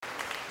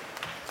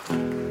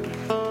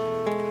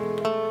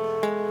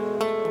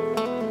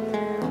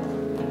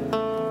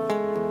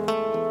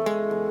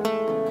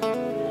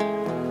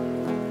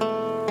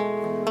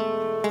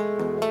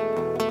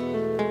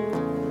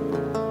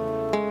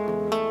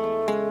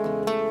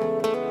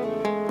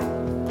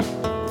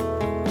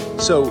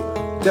So,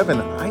 Devin,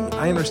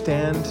 I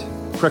understand,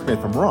 correct me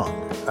if I'm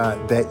wrong,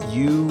 that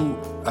you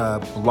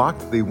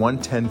blocked the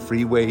 110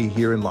 freeway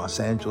here in Los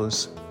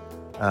Angeles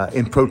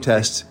in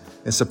protest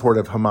in support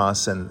of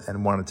Hamas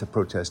and wanted to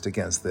protest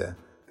against the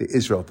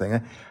Israel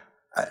thing.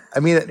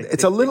 I mean,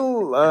 it's a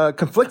little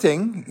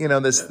conflicting,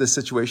 this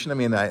situation. I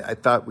mean, I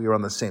thought we were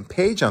on the same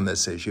page on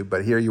this issue,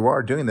 but here you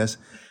are doing this.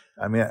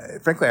 I mean,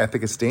 frankly, I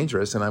think it's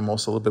dangerous, and I'm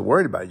also a little bit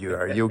worried about you.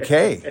 Are you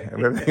okay?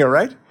 Everything all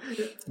right?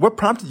 What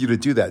prompted you to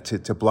do that,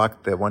 to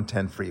block the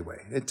 110 freeway?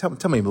 Tell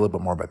me a little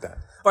bit more about that.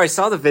 I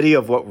saw the video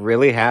of what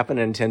really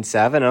happened in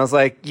 10-7, and I was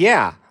like,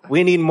 yeah,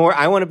 we need more.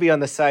 I want to be on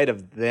the side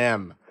of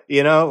them.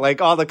 Like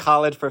all the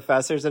college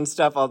professors and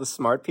stuff, all the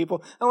smart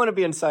people. I want to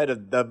be inside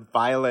of the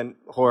violent,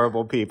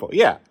 horrible people.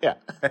 Yeah.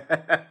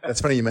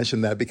 That's funny you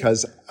mentioned that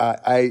because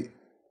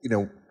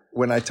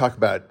when I talk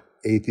about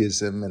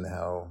atheism and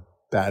how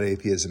bad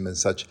atheism and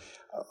such,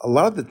 a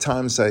lot of the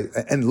times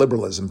and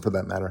liberalism for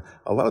that matter,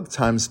 a lot of the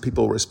times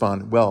people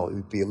respond, well,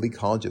 the elite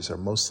colleges are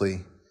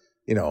mostly,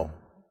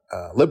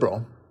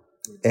 liberal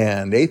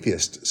and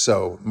atheist.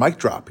 So mic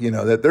drop,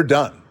 that they're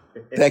done.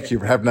 Thank you.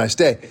 Have a nice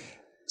day.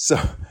 So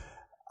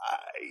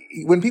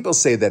when people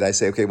say that, I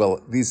say, okay,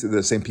 well, these are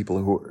the same people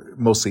who are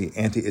mostly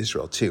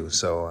anti-Israel too.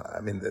 So,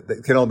 I mean, they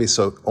can only be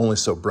only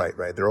so bright,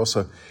 right? They're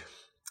also,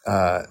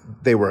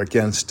 they were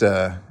against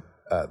the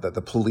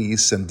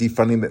police and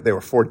defunding. They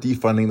were for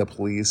defunding the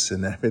police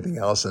and everything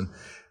else, and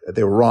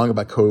they were wrong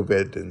about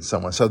COVID and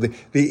so on. So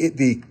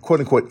the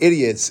quote unquote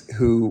idiots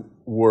who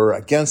were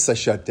against the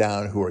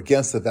shutdown, who were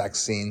against the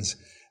vaccines,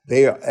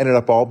 they ended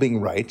up all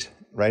being right,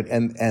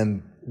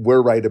 and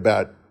we're right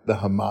about the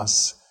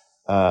Hamas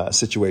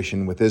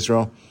situation with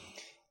Israel.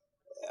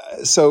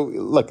 So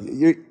look,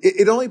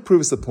 it only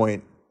proves the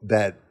point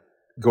that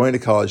going to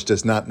college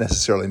does not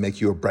necessarily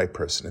make you a bright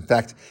person. In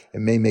fact, it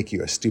may make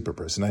you a stupid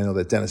person. I know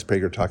that Dennis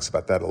Prager talks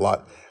about that a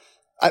lot.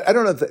 I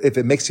don't know if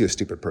it makes you a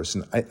stupid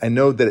person. I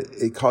know that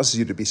it causes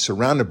you to be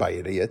surrounded by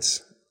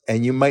idiots,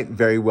 and you might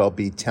very well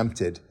be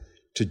tempted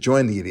to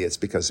join the idiots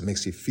because it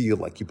makes you feel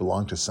like you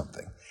belong to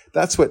something.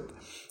 That's what,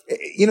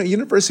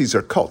 universities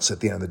are cults at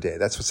the end of the day.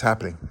 That's what's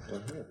happening.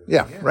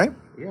 Yeah, right?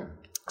 Yeah.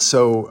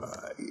 So,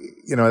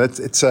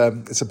 it's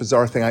a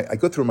bizarre thing. I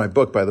go through my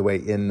book, by the way,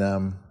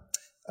 in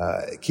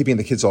Keeping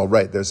the Kids All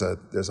Right. There's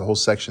a whole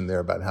section there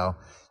about how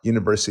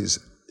universities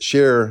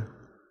share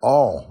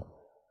all,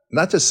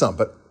 not just some,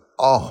 but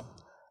all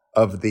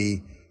of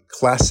the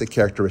classic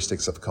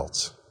characteristics of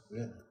cults.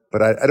 Yeah.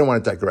 But I don't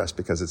want to digress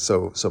because it's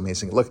so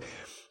amazing. Look,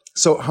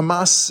 so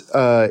Hamas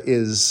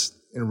is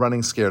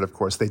running scared, of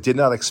course. They did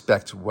not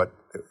expect what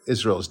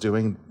Israel is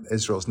doing.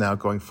 Israel is now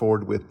going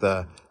forward with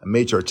a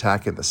major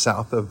attack in the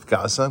south of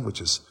Gaza,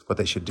 which is what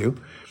they should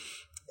do.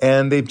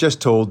 And they've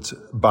just told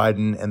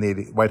Biden and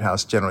the White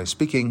House, generally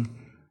speaking,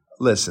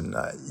 listen,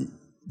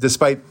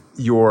 despite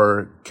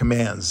your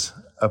commands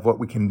of what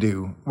we can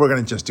do, we're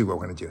going to just do what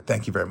we're going to do.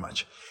 Thank you very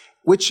much.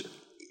 Which,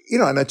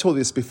 and I told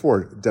you this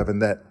before, Devin,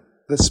 that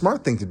the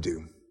smart thing to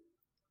do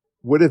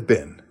would have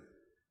been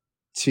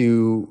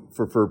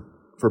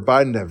for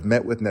Biden to have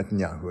met with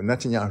Netanyahu, and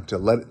Netanyahu to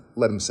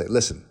let him say,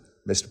 listen,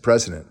 Mr.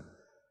 President,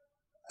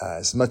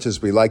 as much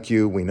as we like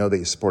you, we know that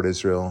you support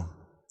Israel,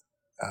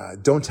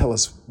 don't tell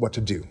us what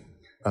to do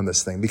on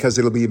this thing, because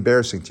it'll be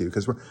embarrassing to you,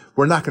 because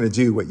we're not going to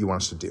do what you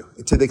want us to do.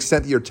 To the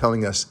extent that you're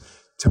telling us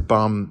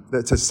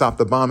to stop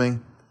the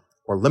bombing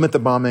or limit the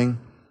bombing,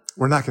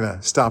 we're not going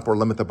to stop or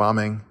limit the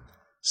bombing.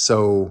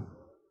 So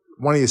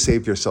why don't you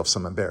save yourself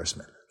some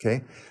embarrassment,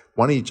 okay?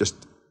 Why don't you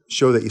just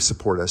show that you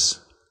support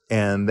us,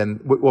 and then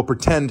we'll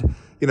pretend,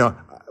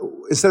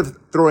 instead of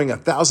throwing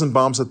 1,000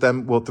 bombs at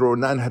them, we'll throw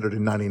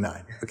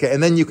 999, okay?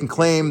 And then you can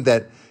claim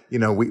that,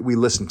 we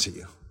listened to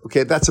you.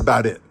 Okay, that's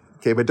about it.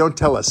 Okay, but don't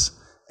tell us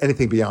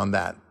anything beyond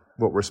that,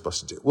 what we're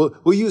supposed to do.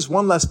 We'll use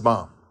one less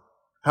bomb.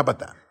 How about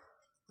that?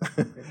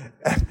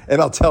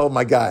 And I'll tell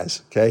my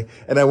guys, okay?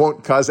 And I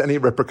won't cause any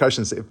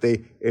repercussions if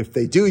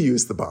they do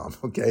use the bomb,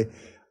 okay?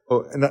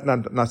 Oh,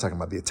 not talking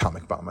about the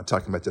atomic bomb. I'm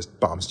talking about just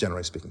bombs,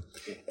 generally speaking.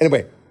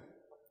 Anyway,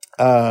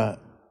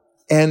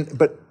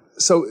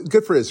 so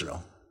good for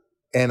Israel.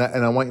 And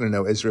I want you to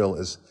know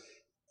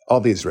all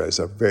the Israelis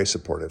are very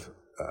supportive.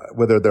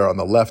 Whether they're on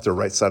the left or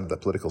right side of the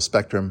political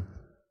spectrum,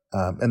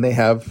 and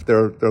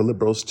they're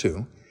liberals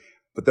too,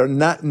 but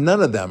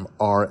none of them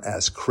are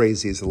as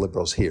crazy as the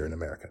liberals here in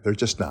America. They're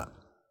just not.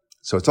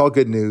 So it's all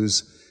good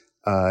news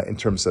in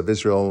terms of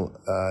Israel.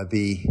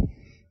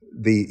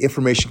 The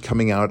information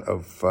coming out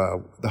of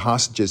the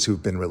hostages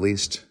who've been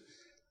released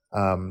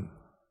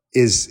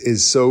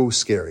is so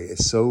scary.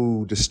 It's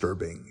so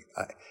disturbing.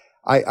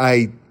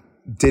 I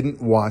didn't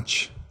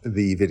watch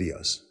the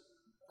videos.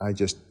 I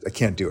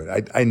can't do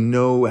it. I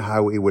know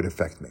how it would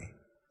affect me.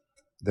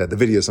 The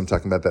videos I'm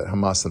talking about that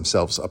Hamas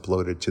themselves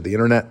uploaded to the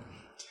internet,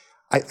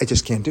 I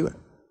just can't do it.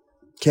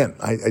 Can't.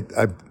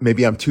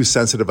 Maybe I'm too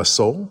sensitive a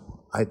soul.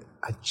 I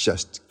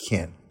just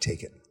can't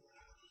take it.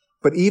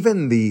 But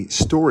even the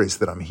stories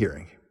that I'm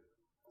hearing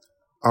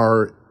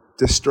are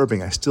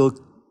disturbing.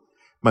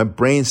 my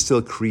brain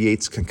still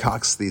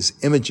concocts these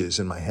images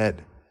in my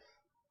head,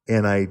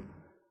 and I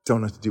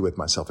don't know what to do with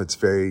myself. It's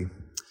very...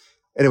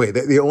 Anyway,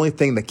 the only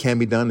thing that can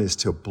be done is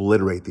to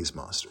obliterate these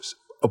monsters.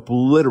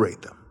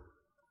 Obliterate them.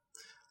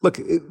 Look,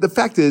 the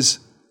fact is,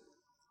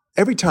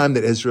 every time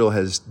that Israel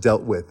has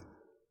dealt with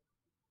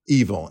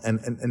evil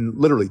and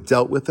literally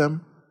dealt with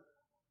them,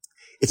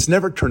 it's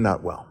never turned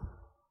out well.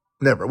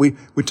 Never.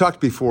 We talked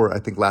before, I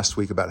think last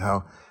week, about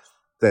how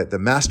the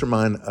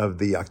mastermind of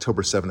the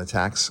October 7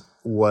 attacks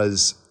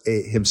was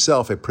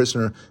himself a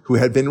prisoner who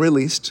had been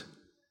released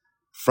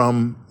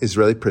from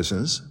Israeli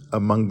prisons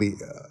among the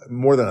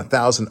more than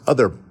 1,000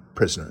 other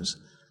prisoners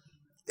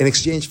in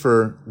exchange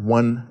for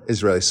one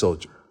Israeli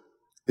soldier.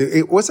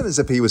 It wasn't as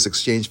if he was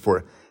exchanged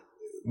for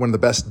one of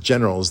the best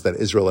generals that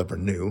Israel ever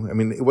knew. I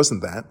mean, it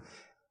wasn't that.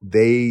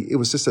 It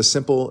was just a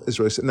simple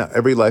Israeli... Now,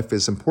 every life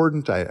is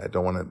important. I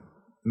don't want to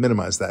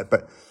minimize that.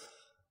 But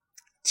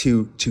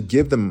to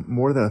give them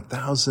more than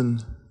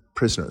 1,000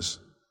 prisoners,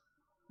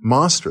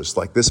 monsters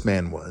like this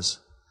man was,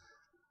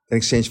 in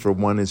exchange for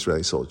one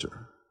Israeli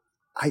soldier.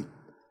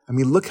 I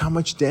mean, look how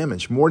much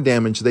damage, more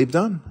damage they've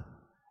done,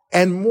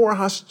 and more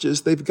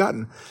hostages they've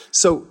gotten.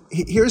 So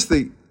here's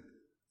the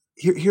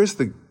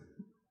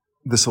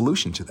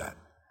solution to that.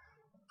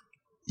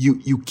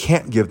 You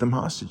can't give them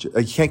hostages.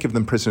 You can't give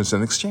them prisoners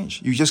in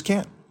exchange. You just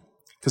can't.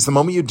 Because the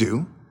moment you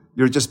do,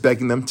 you're just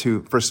begging them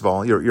to, first of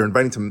all, you're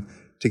inviting them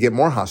to get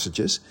more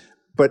hostages,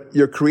 but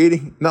you're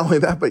creating, not only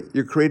that, but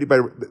you're creating by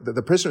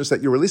the prisoners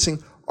that you're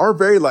releasing are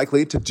very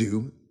likely to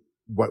do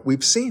what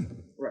we've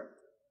seen. Right.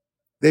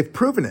 They've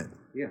proven it.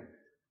 Yeah.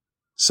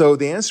 So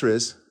the answer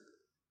is,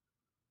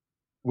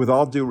 with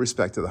all due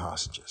respect to the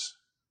hostages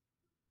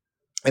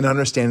and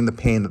understanding the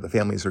pain that the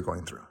families are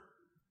going through,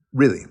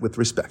 really, with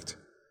respect,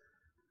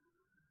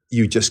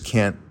 you just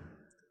can't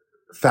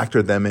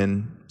factor them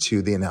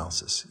into the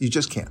analysis. You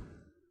just can't.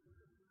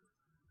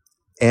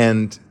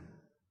 And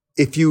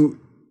if you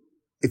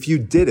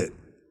did it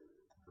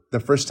the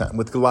first time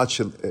with Gilad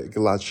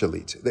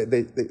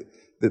Shalit,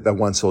 the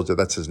one soldier,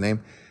 that's his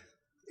name,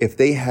 if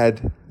they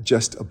had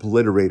just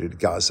obliterated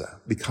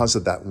Gaza because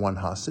of that one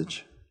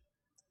hostage,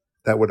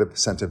 that would have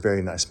sent a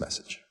very nice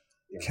message.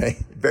 Okay?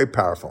 Very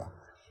powerful.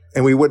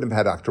 And we wouldn't have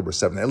had October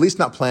 7, at least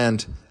not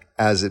planned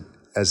as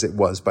it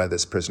was by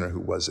this prisoner who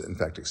was in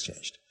fact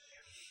exchanged.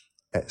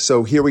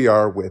 So here we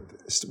are with,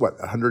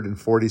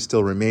 140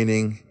 still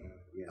remaining,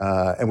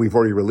 and we've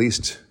already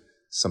released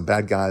some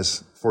bad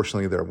guys.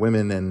 Fortunately, they're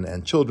women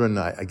and children.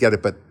 I get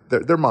it, but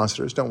they're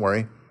monsters. Don't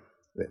worry.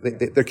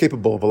 They're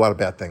capable of a lot of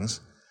bad things.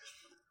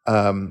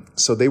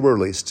 So they were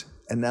released,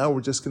 and now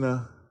we're just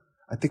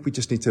I think we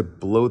just need to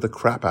blow the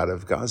crap out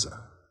of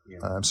Gaza. Yeah.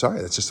 I'm sorry,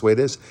 that's just the way it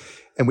is.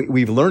 And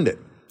we've learned it.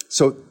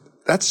 So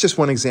that's just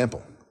one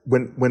example.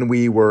 When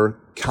we were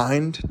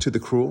kind to the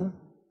cruel,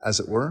 as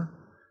it were,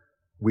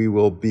 we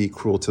will be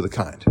cruel to the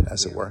kind,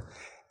 as it were.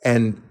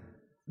 And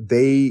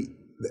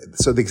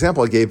so the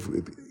example I gave,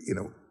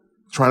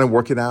 trying to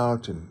work it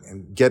out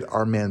and get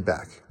our man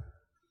back.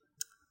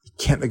 You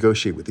can't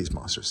negotiate with these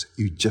monsters.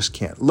 You just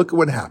can't. Look at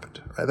what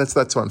happened. Right? That's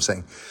what I'm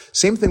saying.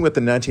 Same thing with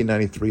the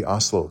 1993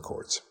 Oslo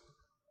Accords.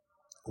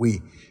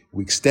 We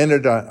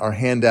extended our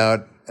hand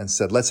out and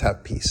said, let's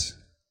have peace.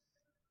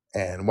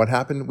 And what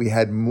happened? We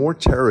had more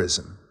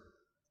terrorism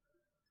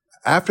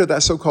after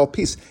that so-called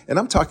peace. And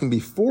I'm talking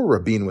before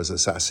Rabin was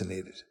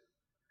assassinated.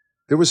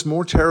 There was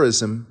more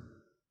terrorism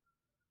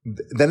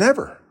than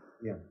ever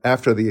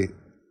after the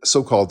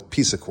so-called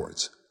peace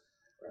accords.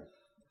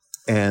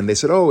 And they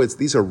said,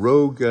 these are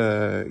rogue,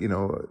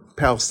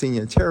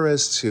 Palestinian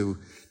terrorists who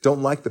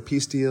don't like the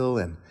peace deal,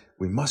 and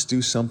we must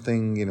do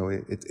something.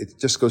 It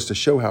just goes to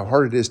show how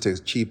hard it is to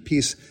achieve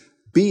peace.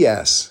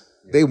 BS.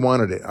 They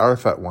wanted it.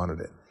 Arafat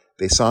wanted it.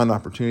 They saw an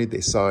opportunity.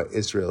 They saw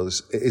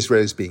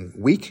Israelis being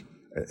weak,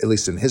 at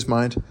least in his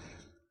mind.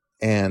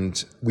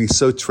 And we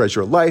so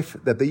treasure life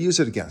that they use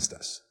it against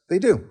us. They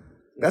do.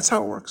 That's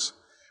how it works.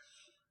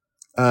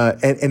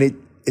 And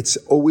it's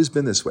always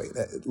been this way.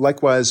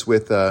 Likewise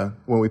with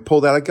when we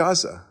pulled out of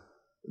Gaza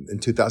in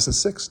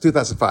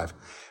 2005.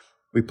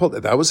 We pulled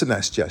that was a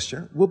nice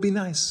gesture. We'll be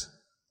nice.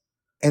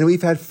 And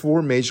we've had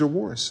 4 major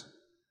wars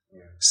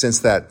since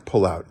that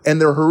pullout. And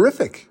they're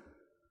horrific.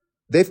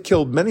 They've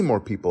killed many more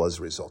people as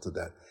a result of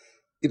that.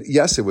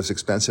 Yes, it was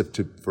expensive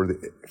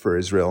for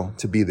Israel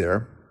to be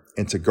there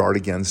and to guard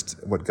against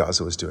what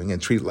Gaza was doing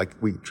and treat it like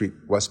we treat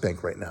West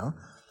Bank right now.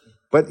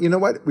 But you know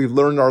what? We've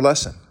learned our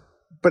lesson.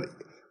 But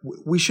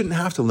we shouldn't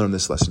have to learn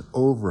this lesson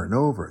over and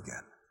over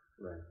again.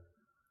 Right.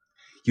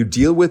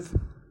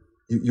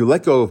 You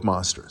let go of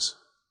monsters.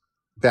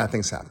 Bad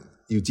things happen.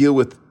 You deal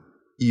with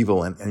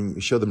evil and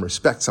you show them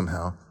respect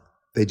somehow.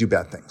 They do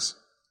bad things.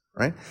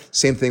 Right?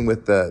 Same thing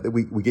with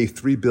we gave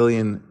 $3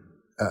 billion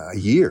a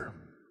year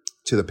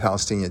to the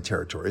Palestinian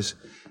territories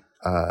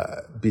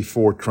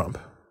before Trump,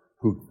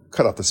 who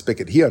cut off the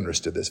spigot. He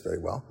understood this very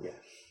well,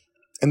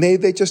 and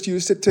they just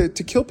used it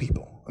to kill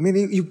people. I mean,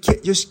 you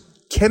just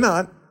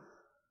cannot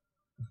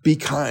be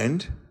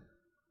kind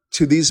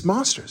to these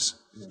monsters.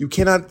 You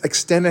cannot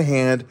extend a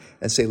hand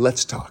and say,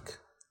 "Let's talk."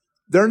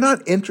 They're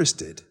not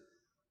interested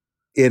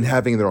in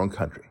having their own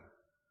country.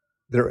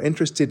 They're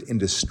interested in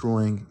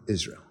destroying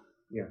Israel.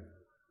 Yeah.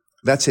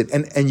 That's it.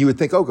 And you would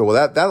think, okay,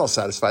 well, that'll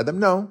satisfy them.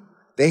 No,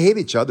 they hate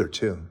each other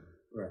too.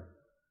 Right.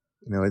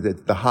 You know,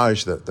 the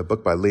Hajj, the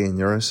book by Lee and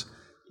Uris,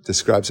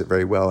 describes it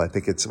very well. I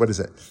think it's, what is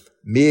it?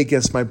 Me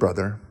against my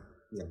brother,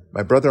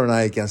 my brother and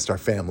I against our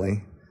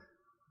family,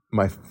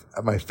 my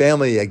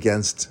family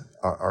against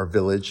our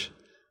village,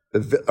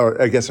 or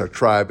against our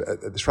tribe,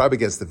 the tribe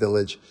against the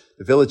village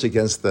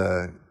against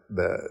the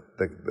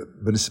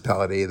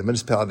municipality, the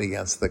municipality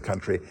against the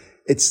country.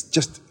 It's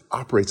just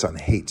operates on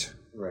hate.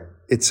 Right.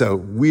 It's a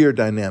weird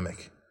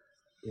dynamic.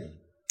 Yeah.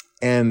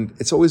 And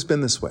it's always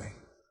been this way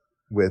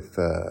with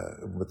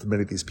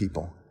many of these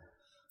people.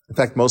 In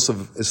fact, most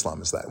of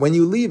Islam is that. When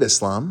you leave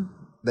Islam,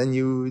 then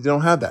you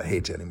don't have that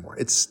hate anymore.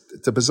 It's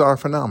a bizarre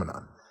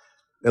phenomenon,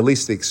 at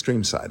least the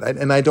extreme side.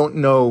 And I don't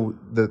know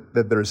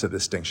that there's a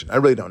distinction. I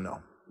really don't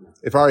know.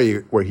 If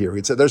Ari were here,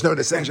 he'd say, there's no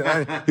distinction.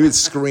 He would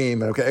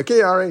scream,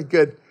 okay, Ari,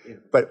 good.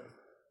 But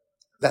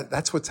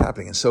that's what's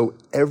happening. And so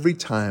every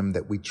time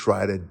that we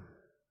try to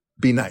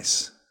be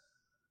nice,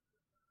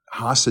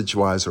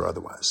 hostage-wise or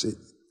otherwise,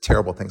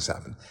 terrible things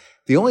happen.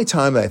 The only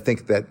time that I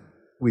think that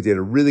we did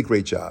a really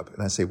great job,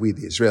 and I say we,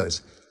 the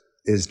Israelis,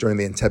 is during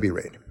the Entebbe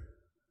raid.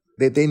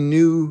 They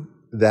knew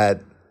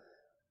that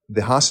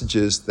the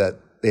hostages that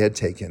they had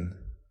taken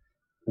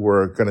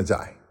were going to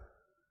die.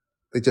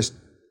 They just,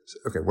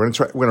 okay, we're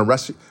going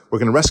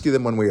to rescue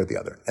them one way or the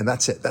other, and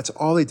that's it. That's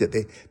all they did.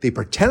 They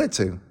pretended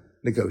to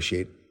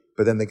negotiate,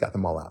 but then they got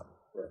them all out,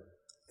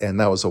 and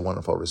that was a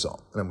wonderful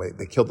result. Anyway,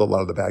 they killed a lot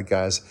of the bad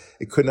guys.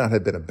 It could not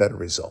have been a better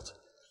result.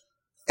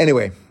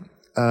 Anyway,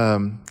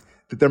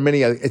 there are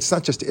many other, it's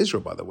not just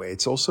Israel, by the way.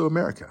 It's also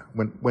America.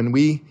 When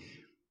we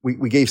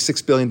gave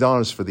 $6 billion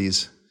for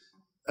these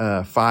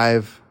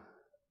five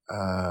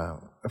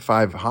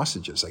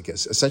hostages, I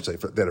guess, essentially,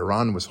 that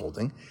Iran was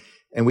holding,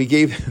 and we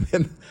gave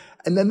them,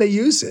 and then they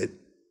use it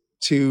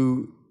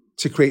to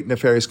create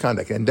nefarious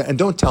conduct. And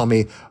don't tell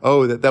me,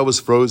 oh, that was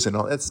frozen.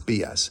 Oh, that's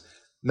BS.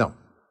 No,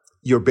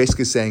 you're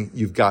basically saying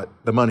you've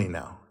got the money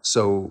now.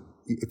 So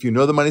if you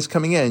know the money's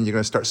coming in, you're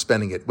going to start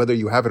spending it, whether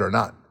you have it or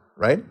not,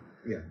 right?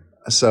 Yeah.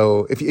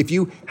 So if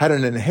you had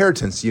an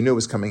inheritance, you knew it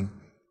was coming,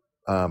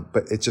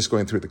 but it's just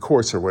going through the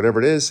courts or whatever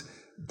it is.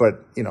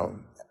 But, you know,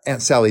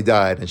 Aunt Sally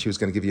died and she was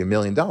going to give you $1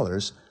 million.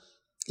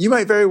 You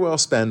might very well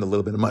spend a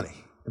little bit of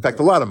money. In fact,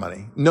 a lot of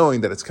money,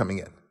 knowing that it's coming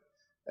in.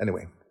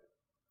 Anyway,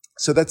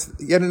 so that's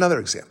yet another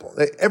example.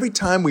 Every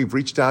time we've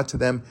reached out to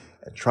them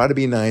and try to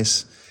be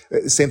nice,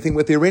 same thing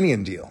with the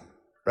Iranian deal,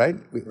 right?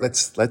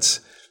 Let's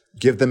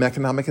give them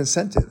economic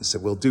incentives.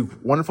 We'll do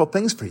wonderful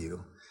things for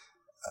you.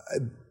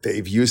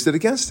 They've used it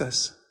against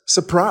us.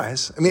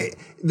 Surprise. I mean,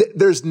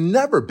 there's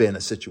never been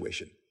a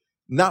situation,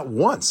 not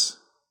once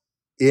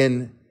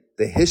in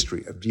the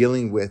history of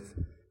dealing with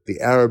the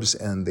Arabs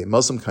and the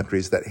Muslim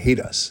countries that hate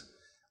us,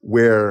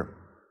 where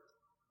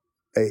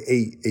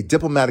a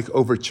diplomatic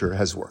overture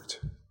has worked.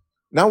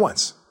 Not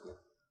once.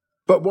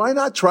 But why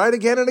not try it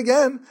again and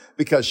again?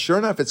 Because sure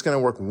enough, it's going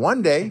to work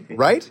one day,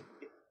 right?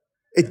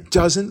 It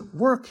doesn't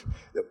work.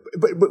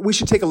 But we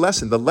should take a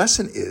lesson. The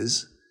lesson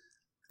is,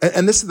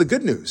 and this is the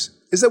good news,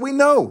 is that we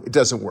know it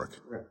doesn't work.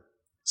 Right.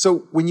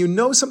 So when you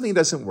know something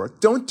doesn't work,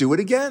 don't do it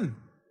again.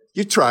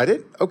 You tried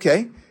it,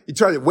 okay. You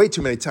tried it way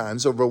too many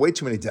times over way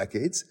too many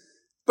decades,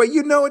 but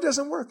you know it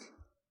doesn't work.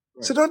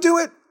 Right. So don't do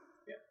it.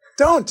 Yeah.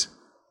 Don't.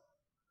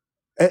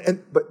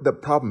 But the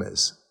problem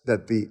is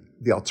that the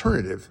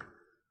alternative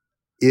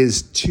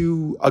is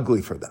too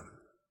ugly for them.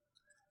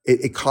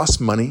 It costs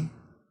money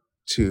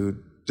to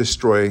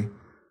destroy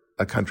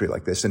a country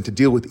like this and to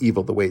deal with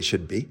evil the way it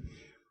should be.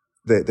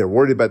 They're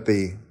worried about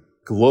the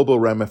global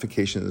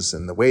ramifications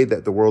and the way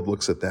that the world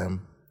looks at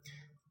them.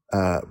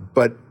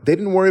 But they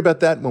didn't worry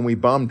about that when we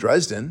bombed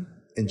Dresden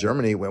in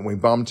Germany, when we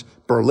bombed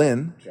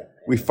Berlin.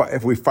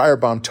 If we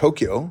firebombed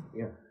Tokyo,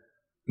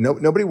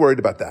 nobody worried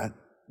about that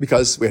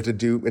because we had to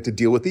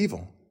deal with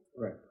evil.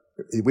 Right.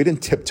 We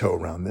didn't tiptoe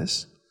around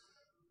this.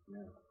 No.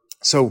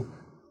 So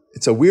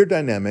it's a weird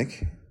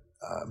dynamic,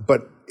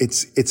 but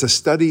it's a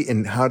study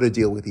in how to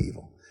deal with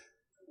evil.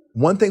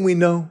 One thing we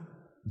know,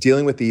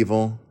 dealing with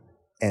evil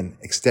and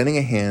extending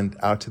a hand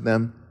out to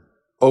them,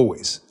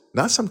 always,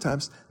 not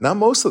sometimes, not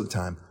most of the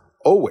time,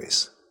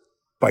 always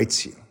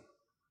bites you.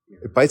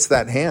 It bites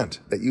that hand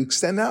that you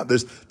extend out.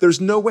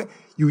 There's no way.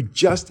 You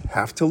just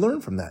have to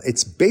learn from that.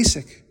 It's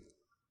basic.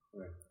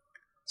 Right.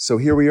 So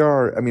here we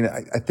are. I mean,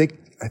 I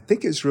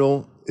think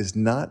Israel is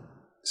not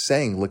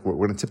saying, look, we're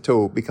going to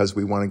tiptoe because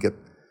we want to get,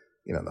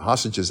 the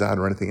hostages out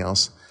or anything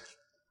else.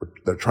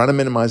 They're trying to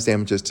minimize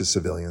damages to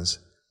civilians.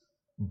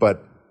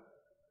 But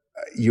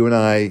you and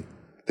I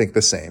think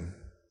the same.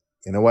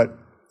 You know what?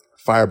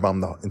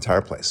 Firebomb the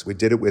entire place. We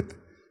did it with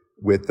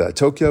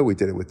Tokyo. We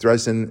did it with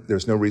Dresden.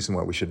 There's no reason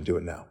why we shouldn't do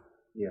it now.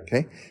 Yeah.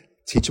 Okay?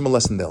 Teach them a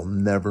lesson they'll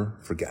never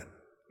forget.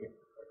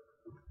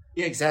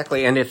 Yeah,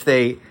 exactly. And if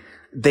they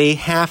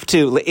have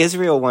to,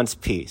 Israel wants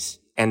peace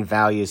and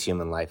values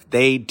human life.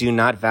 They do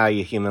not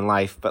value human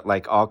life, but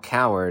like all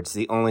cowards,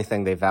 the only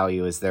thing they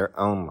value is their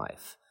own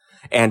life.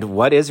 And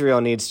what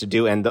Israel needs to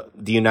do, and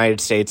the United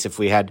States,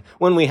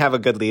 when we have a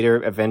good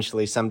leader,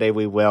 eventually someday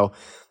we will,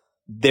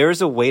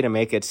 there's a way to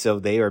make it so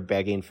they are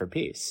begging for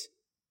peace.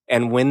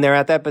 And when they're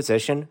at that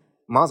position,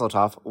 Mazel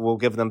Tov will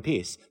give them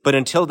peace. But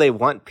until they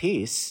want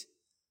peace,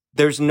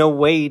 there's no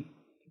way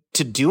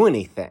to do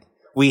anything.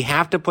 We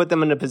have to put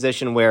them in a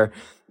position where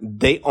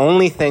the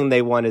only thing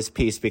they want is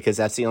peace, because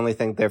that's the only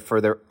thing they're for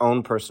their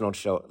own personal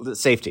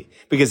safety.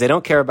 Because they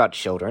don't care about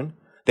children.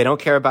 They don't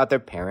care about their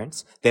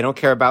parents. They don't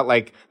care about,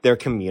 like, their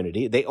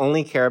community. They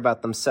only care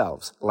about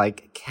themselves,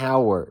 like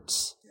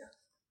cowards.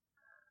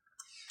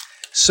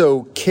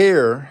 So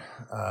CARE,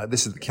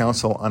 this is the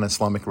Council on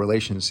Islamic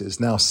Relations, is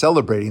now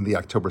celebrating the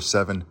October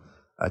 7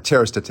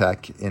 terrorist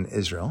attack in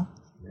Israel.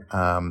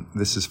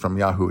 This is from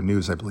Yahoo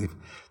News, I believe.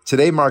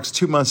 Today marks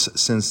 2 months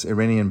since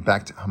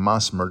Iranian-backed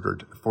Hamas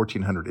murdered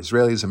 1,400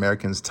 Israelis,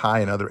 Americans, Thai,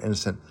 and other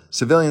innocent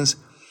civilians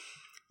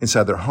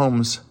inside their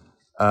homes.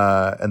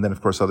 And then,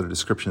 of course, other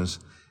descriptions.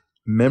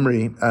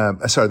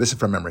 This is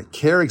from memory.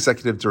 CARE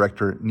Executive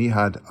Director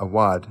Nihad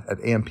Awad at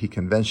AMP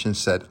Convention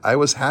said, "I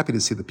was happy to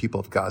see the people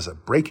of Gaza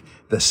break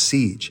the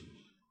siege."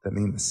 That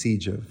means the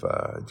siege of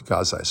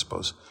Gaza, I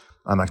suppose,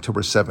 on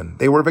October 7.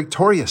 They were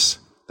victorious.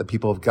 The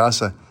people of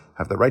Gaza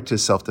have the right to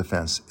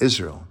self-defense.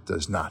 Israel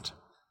does not.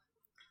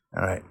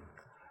 All right.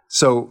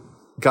 So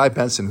Guy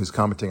Benson, who's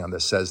commenting on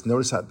this, says,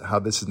 notice how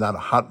this is not a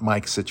hot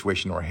mic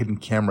situation or a hidden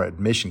camera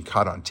admission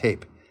caught on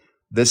tape.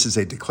 This is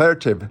a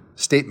declarative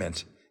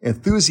statement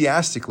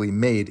enthusiastically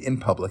made in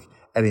public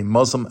at a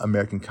Muslim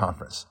American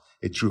conference.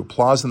 It drew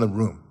applause in the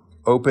room.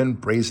 Open,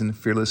 brazen,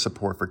 fearless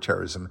support for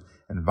terrorism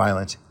and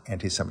violent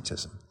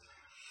anti-Semitism.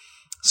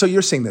 So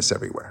you're seeing this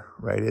everywhere,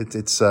 right?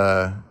 It's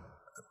a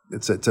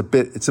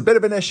bit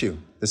of an issue,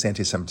 this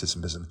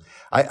anti-Semitism.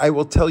 I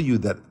will tell you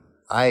that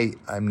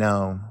I'm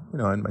now,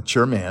 a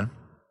mature man.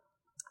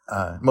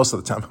 Most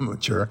of the time I'm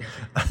mature,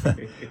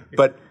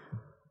 but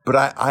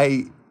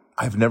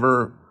I've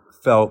never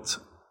felt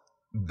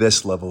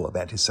this level of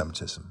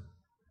anti-Semitism.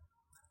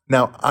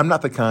 Now, I'm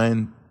not the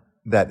kind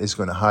that is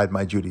going to hide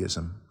my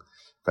Judaism.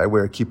 If I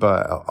wear a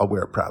kippah, I'll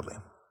wear it proudly.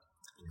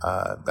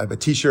 I have a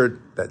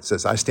T-shirt that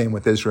says "I stand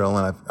with Israel,"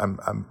 and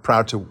I'm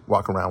proud to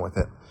walk around with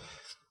it.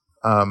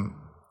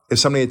 If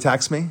somebody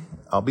attacks me,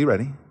 I'll be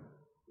ready.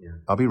 Yeah.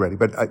 I'll be ready.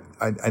 But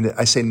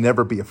I say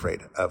never be afraid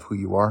of who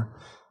you are.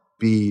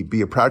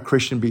 Be a proud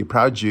Christian. Be a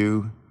proud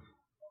Jew.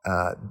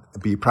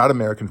 Be a proud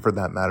American, for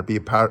that matter. Be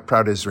a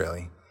proud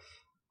Israeli.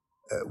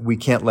 We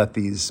can't let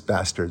these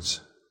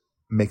bastards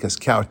make us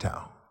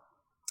kowtow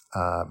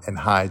and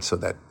hide, so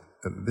that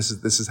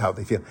this is how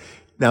they feel.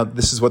 Now,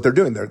 this is what they're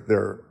doing.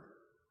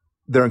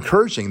 They're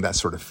encouraging that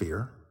sort of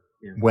fear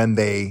when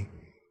they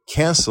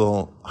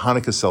cancel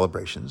Hanukkah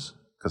celebrations,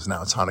 because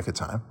now it's Hanukkah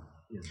time.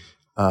 Yeah.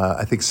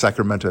 I think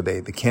Sacramento,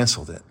 they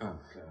canceled it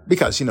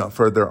because,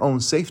 for their own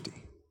safety.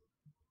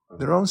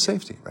 Their own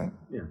safety, right?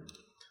 Yeah.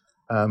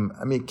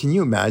 Can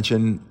you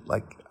imagine,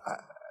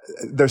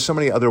 there's so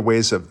many other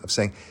ways of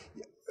saying,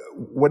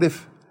 what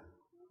if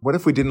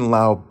we didn't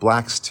allow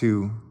blacks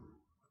to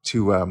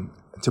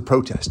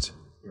protest?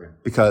 Right.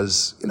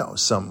 Because,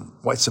 some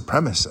white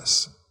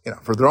supremacists,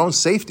 for their own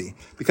safety,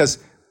 because,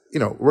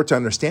 we're to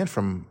understand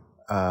from,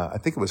 I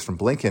think it was from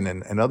Blinken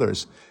and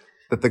others,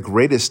 that the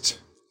greatest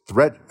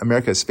threat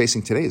America is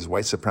facing today is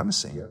white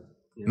supremacy. Yeah.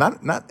 Yeah.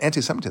 Not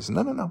anti-Semitism.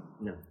 No.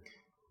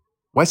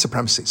 White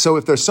supremacy. So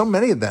if there's so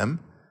many of them,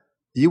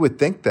 you would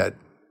think that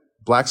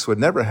blacks would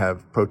never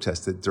have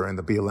protested during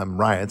the BLM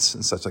riots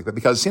and such like that,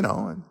 because,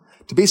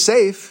 to be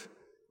safe,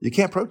 you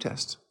can't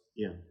protest.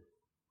 Yeah.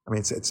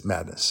 It's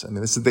madness.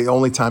 This is the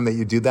only time that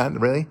you do that,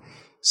 really.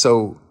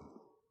 So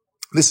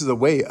this is a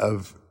way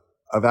of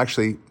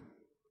actually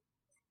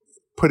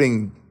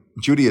putting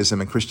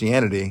Judaism and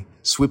Christianity,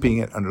 sweeping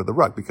it under the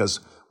rug, because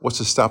what's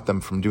to stop them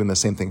from doing the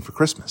same thing for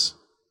Christmas?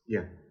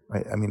 Yeah.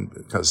 Right?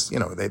 Because,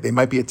 they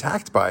might be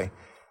attacked by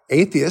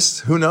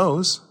atheists, who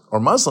knows, or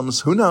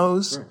Muslims, who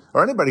knows, right,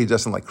 or anybody who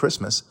doesn't like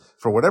Christmas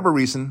for whatever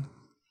reason.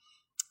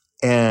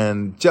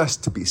 And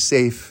just to be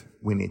safe,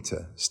 we need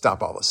to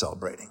stop all the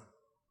celebrating.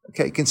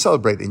 Okay, you can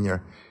celebrate in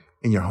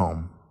your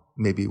home,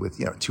 maybe with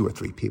 2 or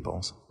 3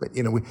 people, but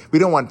we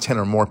don't want 10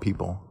 or more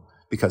people,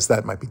 because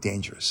that might be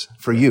dangerous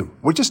for you.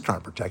 We're just trying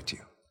to protect you.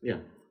 Yeah.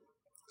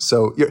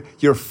 So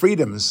your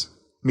freedoms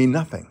mean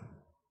nothing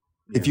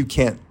if you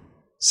can't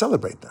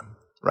celebrate them,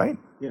 right?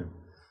 Yeah.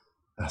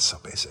 That's so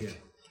basic. Yeah.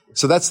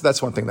 So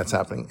that's one thing that's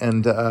happening,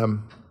 and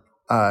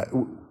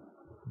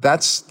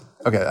that's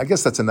okay. I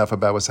guess that's enough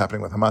about what's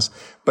happening with Hamas.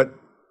 But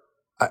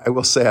I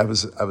will say I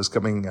was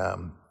coming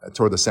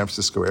toward the San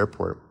Francisco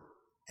airport,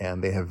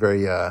 and they have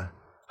very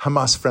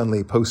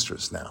Hamas-friendly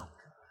posters now.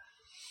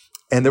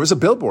 And there was a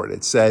billboard.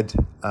 It said,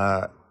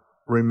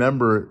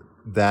 "Remember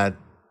that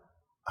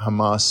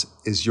Hamas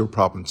is your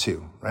problem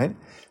too," right?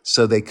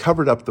 So they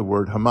covered up the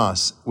word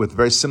Hamas with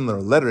very similar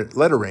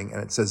lettering,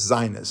 and it says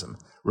Zionism.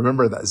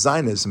 Remember that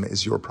Zionism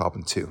is your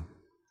problem too,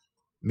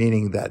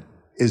 meaning that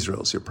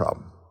Israel's your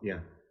problem. Yeah.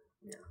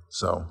 Yeah.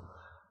 So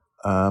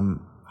I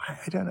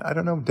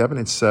don't know, Devin.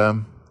 It's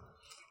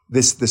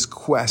this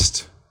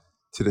quest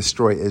to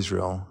destroy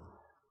Israel.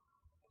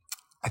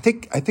 I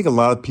think a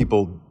lot of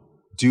people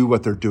do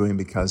what they're doing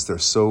because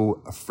they're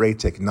so afraid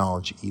to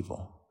acknowledge evil.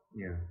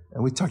 Yeah.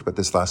 And we talked about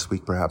this last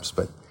week, perhaps,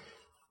 but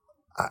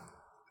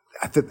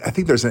I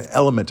think there's an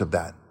element of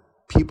that.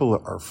 People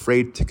are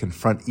afraid to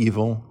confront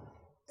evil,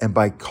 and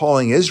by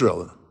calling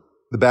Israel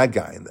the bad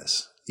guy in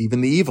this,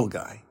 even the evil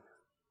guy,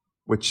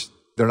 which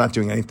they're not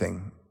doing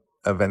anything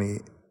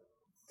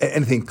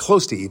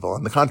close to evil.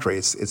 On the contrary,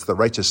 it's the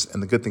righteous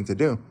and the good thing to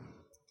do.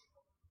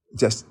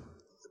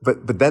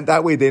 But then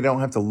that way they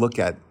don't have to look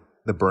at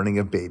the burning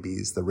of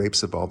babies, the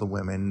rapes of all the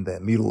women, the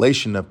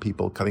mutilation of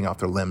people, cutting off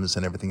their limbs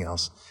and everything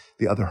else,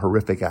 the other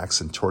horrific acts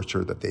and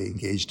torture that they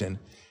engaged in.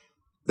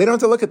 They don't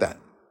have to look at that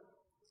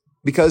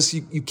because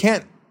you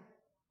can't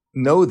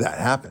know that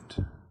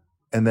happened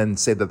and then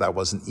say that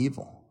wasn't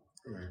evil.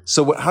 Right.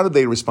 So how do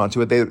they respond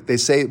to it? They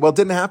say, well, it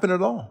didn't happen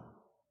at all.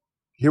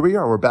 Here we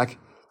are. We're back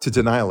to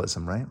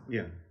denialism, right?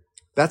 Yeah.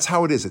 That's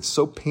how it is. It's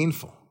so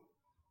painful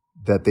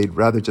that they'd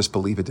rather just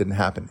believe it didn't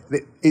happen.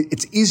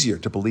 It's easier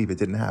to believe it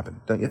didn't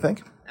happen, don't you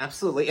think?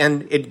 Absolutely.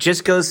 And it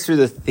just goes through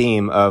the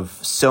theme of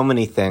so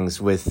many things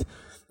with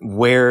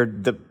where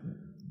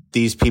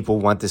these people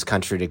want this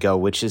country to go,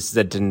 which is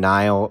the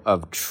denial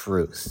of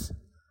truth.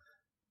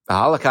 The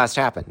Holocaust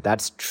happened.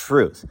 That's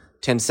truth.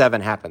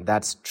 10/7 happened.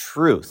 That's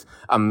truth.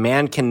 A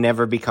man can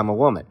never become a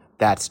woman.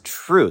 That's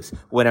truth.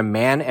 When a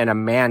man and a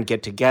man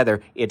get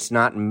together, it's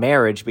not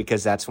marriage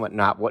because that's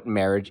not what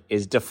marriage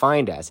is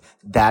defined as.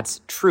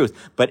 That's truth.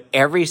 But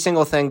every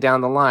single thing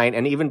down the line,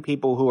 and even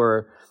people who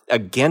are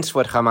against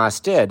what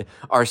Hamas did,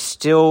 are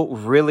still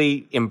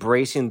really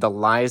embracing the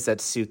lies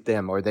that suit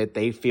them or that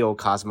they feel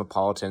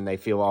cosmopolitan, they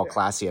feel all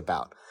classy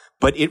about.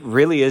 But it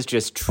really is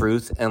just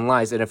truth and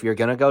lies. And if you're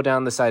going to go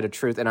down the side of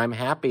truth, and I'm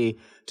happy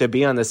to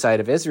be on the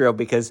side of Israel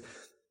because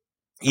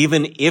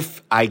even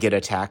if I get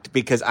attacked,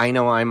 because I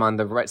know I'm on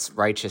the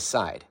righteous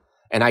side.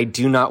 And I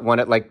do not want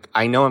to,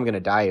 I know I'm going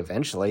to die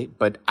eventually,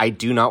 but I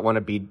do not want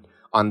to be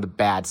on the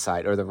bad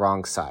side or the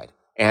wrong side.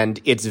 And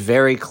it's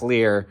very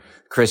clear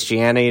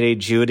Christianity,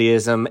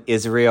 Judaism,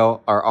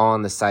 Israel are all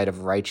on the side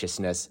of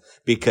righteousness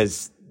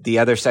because the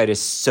other side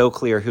is so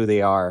clear who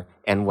they are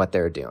and what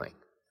they're doing.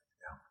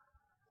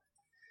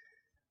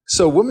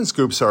 So women's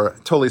groups are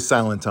totally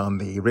silent on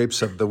the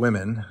rapes of the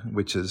women,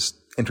 which is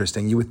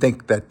interesting. You would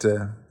think that,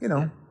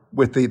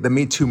 with the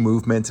Me Too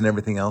movement and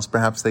everything else,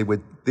 perhaps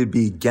they'd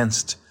be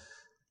against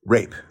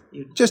rape.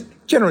 Just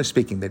generally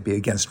speaking, they'd be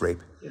against rape.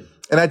 Yeah.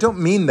 And I don't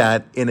mean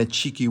that in a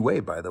cheeky way,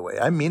 by the way.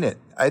 I mean it.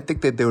 I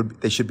think that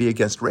they should be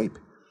against rape.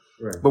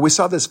 Right. But we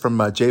saw this from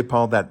Jay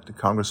Paul, that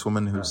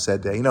congresswoman who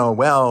said,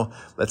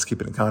 let's keep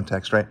it in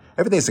context, right?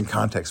 Everything's in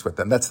context with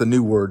them. That's the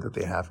new word that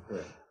they have.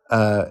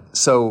 Right.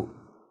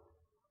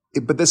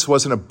 But this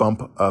wasn't a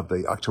bump of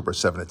the October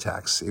 7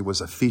 attacks. It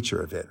was a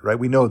feature of it, right?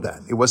 We know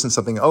that. It wasn't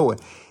something,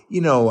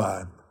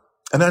 an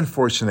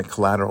unfortunate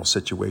collateral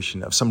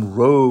situation of some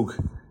rogue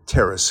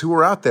terrorists who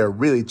were out there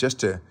really just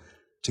to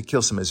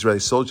kill some Israeli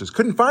soldiers.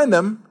 Couldn't find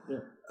them.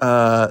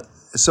 Yeah.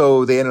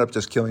 So they ended up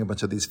just killing a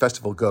bunch of these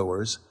festival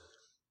goers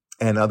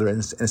and other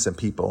innocent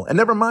people. And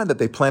never mind that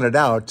they planned it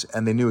out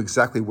and they knew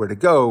exactly where to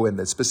go and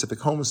the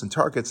specific homes and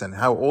targets and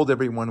how old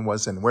everyone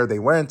was and where they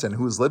went and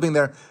who was living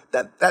there.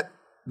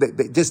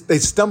 They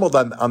stumbled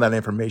on that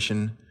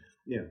information,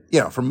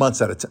 for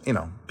months at a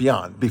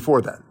time,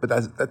 before that. But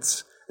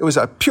it was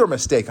a pure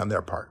mistake on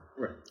their part.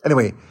 Right.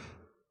 Anyway,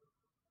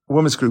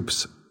 women's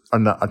groups are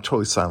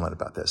totally silent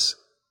about this,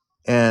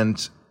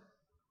 and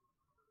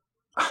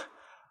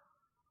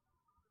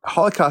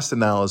Holocaust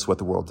denial is what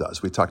the world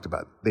does. We talked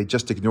about it. They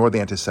just ignore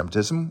the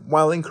anti-Semitism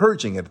while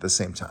encouraging it at the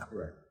same time.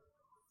 Right.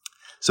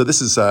 So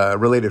this is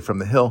related from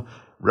the Hill.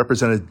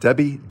 Representative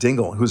Debbie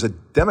Dingell, who's a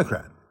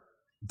Democrat,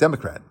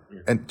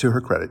 and to her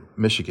credit,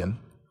 Michigan,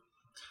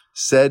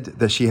 said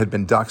that she had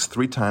been doxxed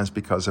 3 times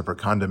because of her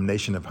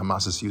condemnation of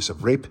Hamas's use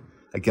of rape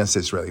against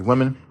Israeli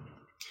women.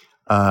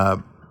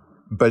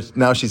 But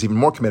now she's even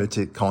more committed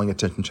to calling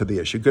attention to the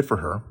issue. Good for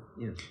her.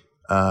 Yeah.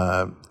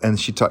 And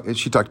she talked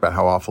about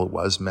how awful it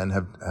was. Men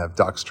have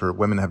doxxed her.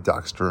 Women have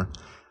doxxed her.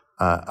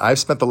 I've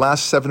spent the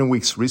last 7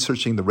 weeks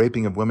researching the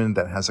raping of women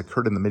that has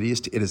occurred in the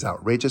Mideast. It is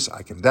outrageous.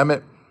 I condemn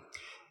it.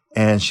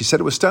 And she said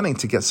it was stunning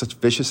to get such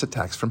vicious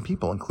attacks from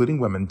people,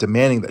 including women,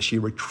 demanding that she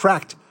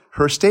retract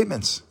her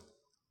statements.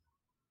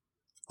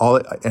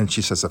 And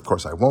she says, of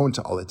course I won't.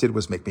 All it did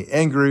was make me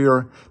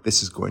angrier.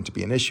 This is going to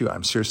be an issue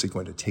I'm seriously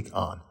going to take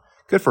on.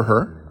 Good for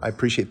her. I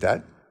appreciate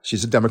that.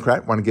 She's a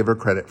Democrat. Want to give her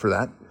credit for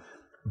that.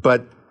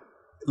 But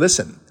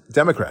listen,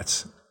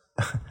 Democrats,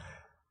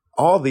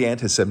 all the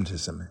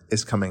anti-Semitism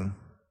is coming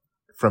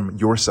from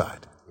your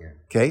side. Yeah.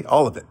 Okay?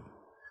 All of it.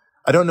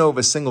 I don't know of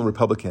a single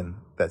Republican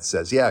that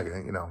says,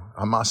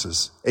 Hamas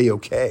is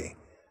A-OK.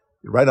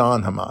 Right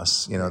on,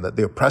 Hamas. That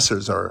the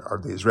oppressors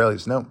are the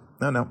Israelis. No.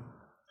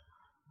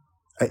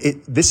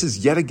 This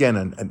is yet again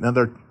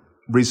another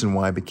reason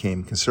why I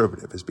became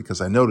conservative, is because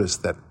I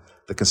noticed that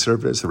the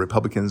conservatives, the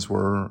Republicans,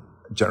 were,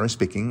 generally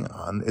speaking,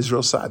 on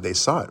Israel's side. They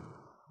saw it.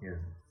 Yeah.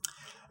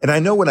 And I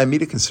know when I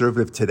meet a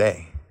conservative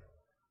today,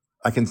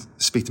 I can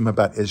speak to them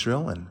about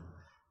Israel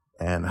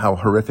and how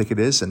horrific it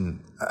is.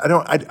 And I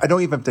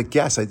don't even have to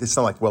guess. It's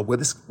not like, well,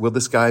 will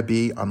this guy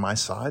be on my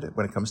side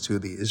when it comes to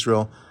the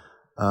Israel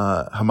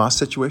Hamas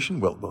situation?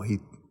 Will he,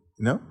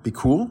 be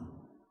cool?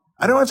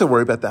 I don't have to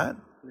worry about that.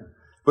 Yeah.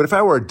 But if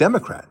I were a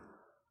Democrat,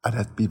 I'd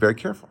have to be very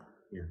careful.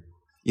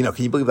 Yeah.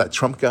 Can you believe that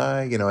Trump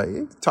guy?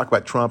 You talk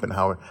about Trump and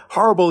how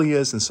horrible he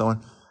is and so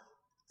on.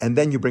 And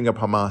then you bring up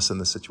Hamas in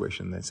the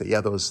situation and they say,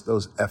 yeah, those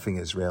effing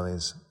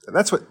Israelis.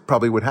 That's what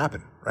probably would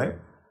happen, right?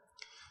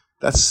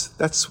 That's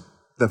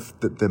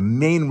the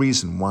main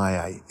reason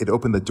why it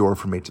opened the door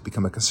for me to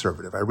become a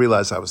conservative. I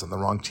realized I was on the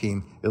wrong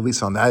team, at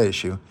least on that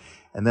issue.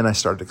 And then I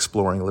started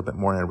exploring a little bit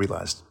more and I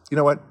realized, you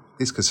know what?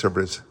 These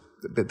conservatives,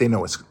 they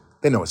know it's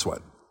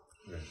what.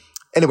 Right.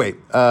 Anyway,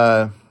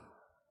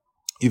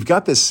 you've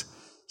got this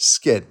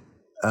skit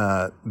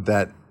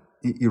that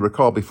you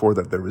recall before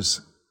that there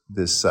was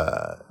this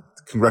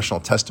congressional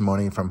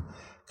testimony from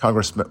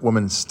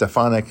Congresswoman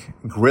Stefanik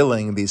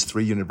grilling these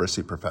 3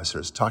 university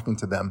professors, talking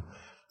to them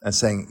and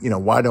saying,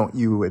 why don't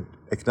you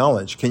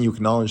can you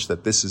acknowledge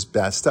that this is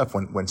bad stuff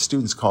when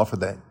students call for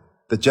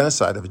the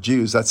genocide of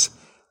Jews?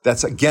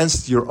 That's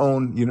against your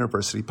own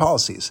university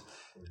policies.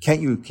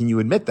 Can you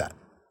admit that?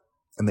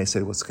 And they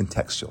said, well, it's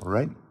contextual,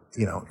 right?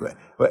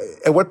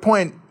 At what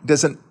point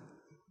does it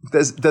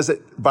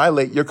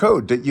violate your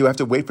code? Do you have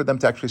to wait for them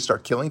to actually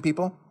start killing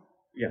people?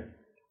 Yeah.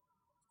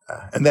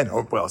 And then,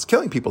 it's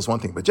killing people is one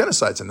thing, but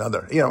genocide's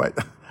another.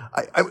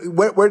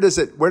 Where do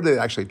they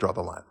actually draw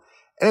the line?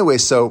 Anyway,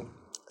 so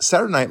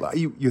Saturday Night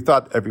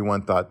Live,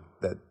 everyone thought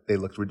that they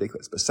looked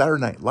ridiculous, but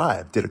Saturday Night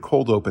Live did a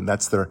cold open.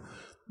 That's their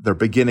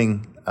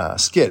beginning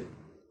skit.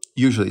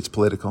 Usually it's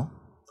political,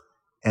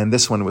 and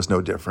this one was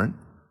no different.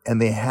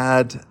 And they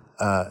had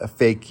a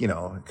fake,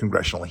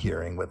 congressional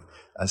hearing with,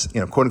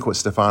 quote unquote,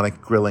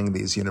 Stefanik grilling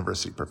these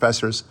university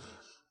professors.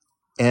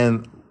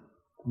 And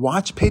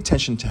pay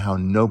attention to how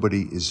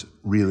nobody is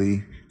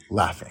really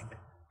laughing.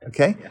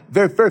 Okay? Yeah.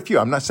 Very, very few.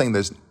 I'm not saying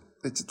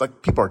it's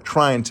like people are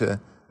trying to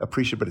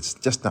appreciate, but it's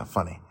just not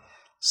funny.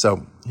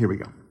 So here we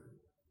go.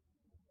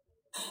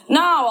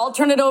 Now I'll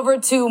turn it over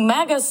to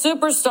MAGA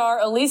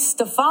superstar Elise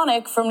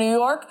Stefanik from New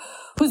York,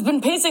 who's been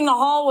pacing the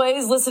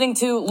hallways listening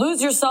to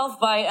Lose Yourself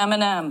by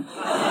Eminem.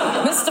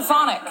 Miss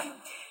Stefanik.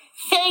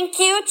 Thank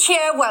you,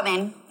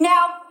 Chairwoman.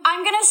 Now,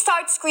 I'm going to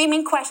start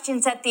screaming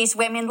questions at these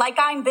women like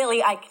I'm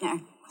Billy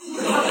Eichner.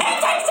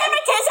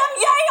 Anti-Semitism,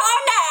 yay or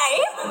nay?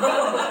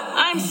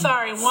 I'm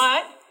sorry,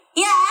 what?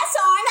 Yes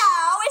or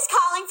no is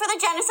calling for the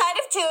genocide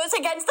of Jews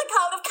against the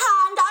Code of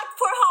Conduct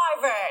for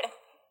Harvard.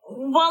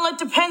 Well, it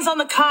depends on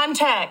the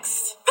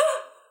context.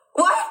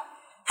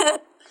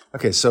 What?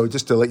 Okay, so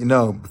just to let you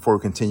know before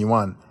we continue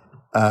on,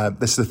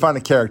 the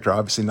Stefanik character,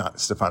 obviously not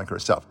Stefanik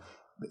herself,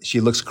 she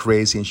looks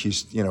crazy and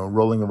she's,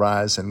 rolling her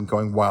eyes and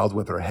going wild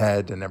with her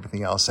head and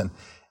everything else.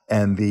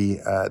 And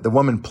the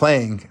woman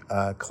playing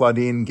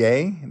Claudine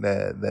Gay,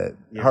 the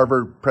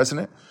Harvard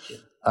president,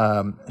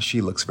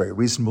 she looks very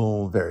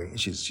reasonable.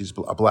 She's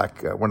a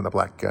black one of the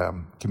black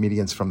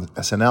comedians from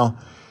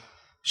SNL.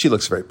 She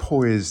looks very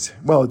poised.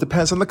 Well, it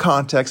depends on the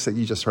context that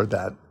you just heard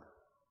that,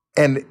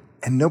 and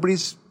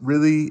nobody's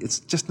really. It's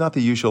just not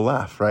the usual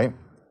laugh, right?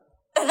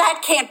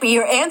 That can't be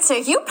your answer,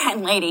 you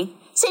pen lady.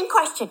 Same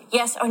question,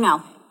 yes or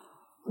no?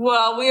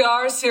 Well, we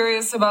are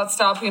serious about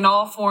stopping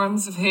all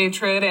forms of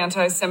hatred,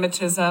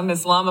 anti-Semitism,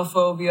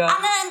 Islamophobia.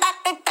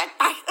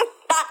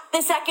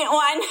 The second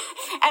one,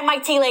 and my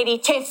tea lady,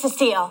 Chance to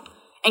Steal.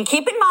 And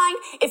keep in mind,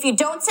 if you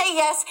don't say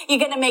yes, you're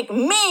going to make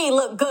me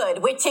look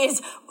good, which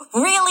is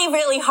really,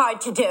 really hard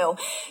to do.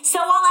 So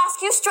I'll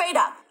ask you straight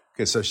up.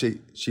 Okay, so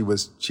she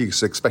was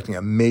expecting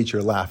a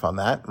major laugh on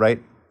that,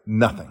 right?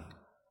 Nothing.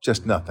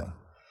 Just nothing.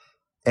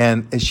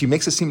 And she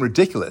makes it seem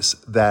ridiculous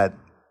that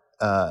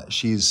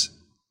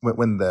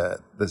when the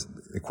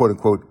quote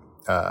unquote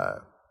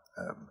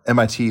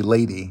MIT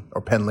lady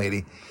or Penn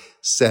lady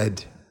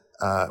said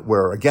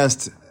we're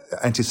against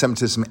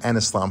anti-Semitism and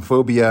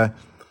Islamophobia,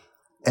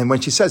 and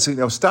when she says,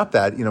 stop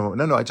that,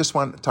 no, I just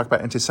want to talk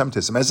about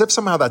anti-Semitism, as if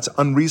somehow that's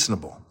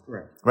unreasonable,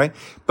 right?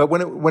 But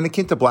when it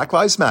came to Black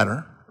Lives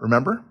Matter,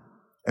 remember,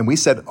 and we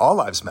said all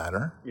lives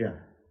matter,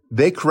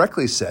 they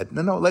correctly said,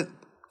 no,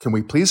 can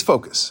we please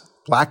focus?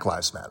 Black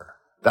Lives Matter.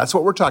 That's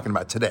what we're talking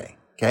about today.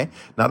 Okay,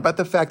 not about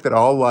the fact that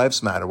all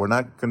lives matter. We're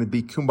not going to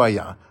be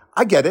kumbaya.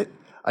 I get it.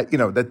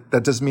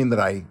 That doesn't mean that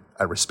I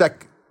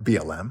respect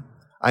BLM.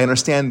 I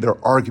understand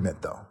their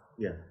argument, though.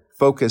 Yeah.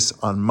 Focus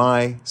on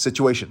my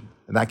situation.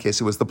 In that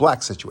case, it was the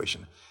black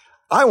situation.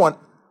 I want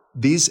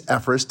these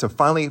efforts to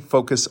finally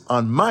focus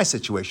on my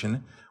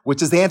situation,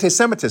 which is the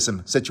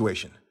anti-Semitism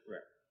situation.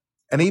 Right.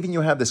 And even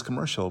you have this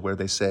commercial where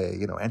they say,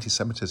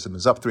 anti-Semitism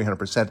is up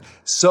 300%.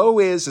 So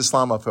is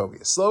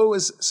Islamophobia. So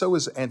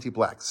is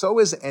anti-black. So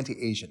is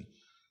anti-Asian.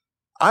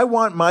 I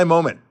want my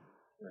moment.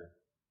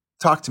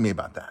 Talk to me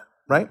about that,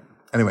 right?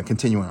 Anyway,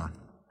 continuing on.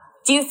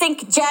 Do you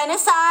think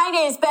genocide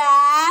is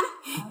bad?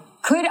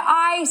 Could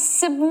I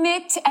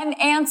submit an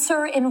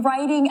answer in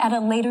writing at a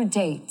later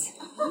date?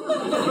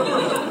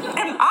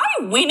 Am I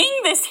winning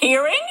this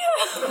hearing?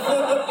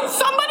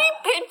 Somebody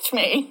pitch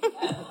me.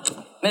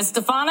 Ms.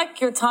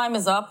 Stefanik, your time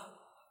is up.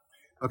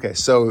 Okay,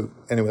 so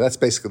anyway, that's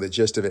basically the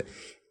gist of it.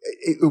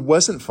 It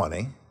wasn't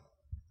funny.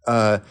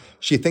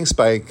 She thinks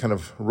by kind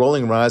of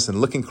rolling her eyes and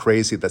looking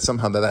crazy that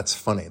somehow that's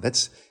funny.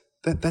 It's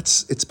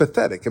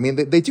pathetic. I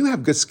mean, they do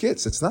have good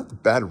skits. It's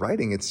not bad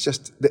writing. It's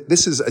just,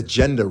 this is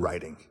agenda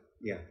writing.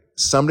 Yeah.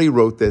 Somebody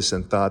wrote this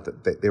and thought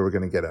that they were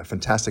going to get a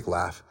fantastic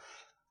laugh.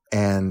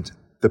 And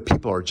the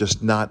people are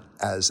just not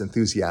as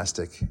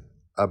enthusiastic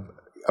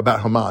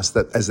about Hamas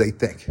as they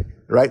think,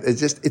 right?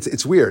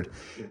 It's weird.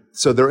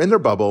 So they're in their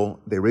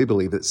bubble. They really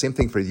believe it. Same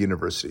thing for the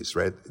universities,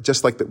 right?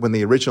 Just like when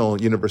the original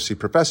university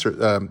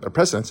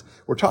presidents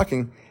were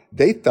talking,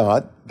 they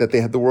thought that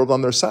they had the world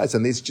on their sides.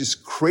 And these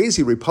just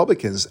crazy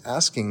Republicans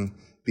asking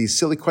these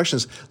silly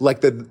questions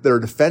like they're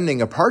defending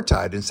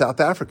apartheid in South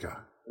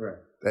Africa.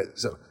 Right.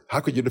 So how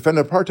could you defend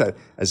apartheid?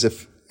 As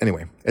if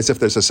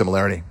there's a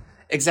similarity.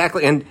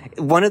 Exactly. And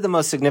one of the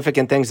most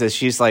significant things is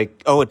she's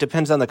like, oh, it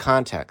depends on the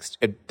context.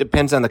 It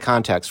depends on the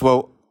context.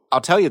 Well,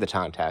 I'll tell you the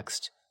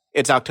context.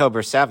 It's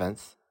October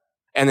 7th.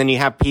 And then you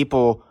have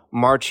people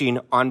marching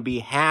on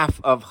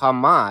behalf of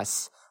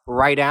Hamas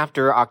right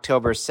after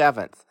October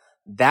 7th.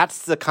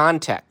 That's the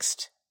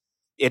context.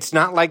 It's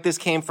not like this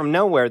came from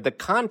nowhere. The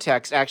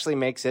context actually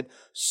makes it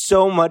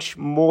so much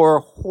more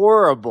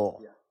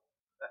horrible.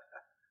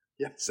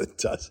 Yes, it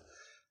does.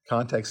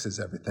 Context is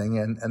everything,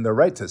 and they're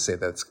right to say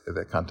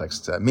that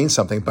context means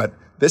something. But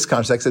this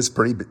context is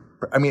pretty.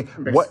 I mean,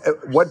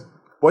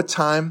 what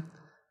time?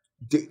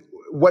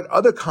 What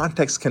other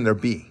context can there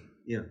be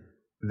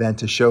than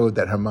to show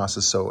that Hamas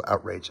is so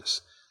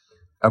outrageous?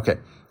 Okay,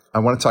 I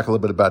want to talk a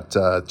little bit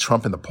about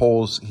Trump in the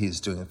polls. He's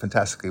doing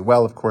fantastically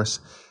well, of course.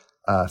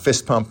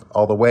 Fist pump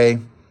all the way.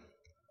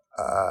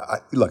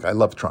 I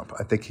love Trump.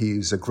 I think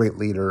he's a great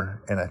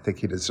leader, and I think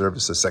he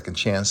deserves a second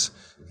chance.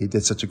 He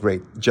did such a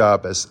great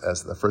job as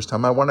the first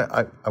time. I want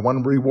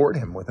to reward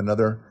him with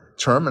another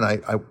term, and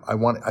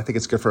I think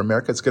it's good for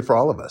America. It's good for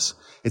all of us.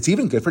 It's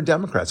even good for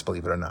Democrats,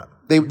 believe it or not.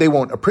 They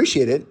won't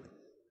appreciate it.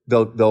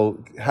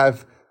 They'll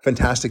have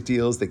fantastic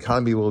deals. The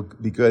economy will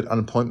be good.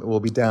 Unemployment will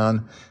be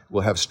down.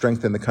 We'll have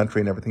strength in the country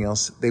and everything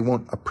else. They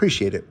won't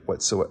appreciate it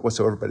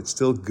whatsoever, but it's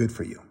still good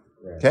for you.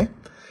 Right. Okay.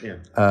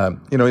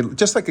 Yeah.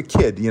 Just like a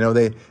kid,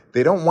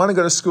 they don't want to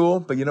go to school,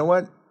 but you know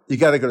what? You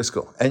got to go to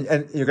school,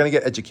 and you're going to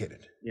get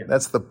educated. Yeah.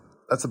 That's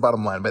the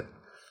bottom line. But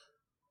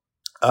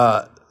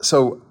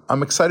so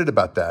I'm excited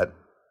about that,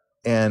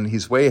 and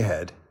he's way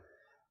ahead,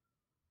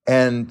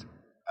 and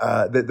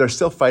they're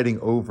still fighting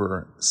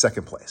over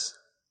second place.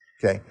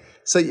 Okay,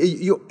 so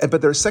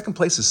but their second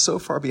place is so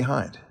far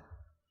behind.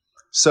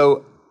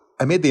 So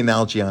I made the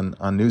analogy on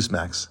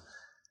Newsmax.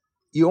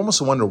 You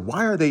almost wonder,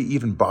 why are they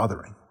even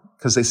bothering?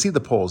 Because they see the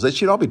polls. They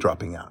should all be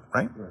dropping out,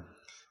 right?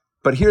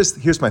 But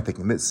here's my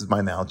thinking. This is my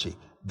analogy.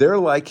 They're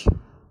like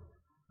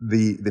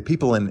the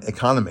people in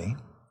economy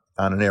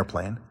on an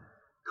airplane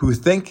who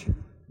think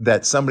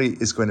that somebody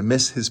is going to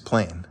miss his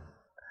plane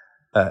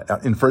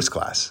in first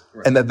class,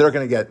 and that they're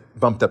going to get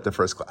bumped up to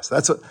first class.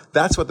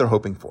 That's what they're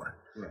hoping for.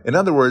 Right. In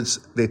other words,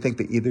 they think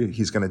that either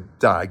he's going to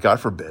die, God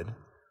forbid,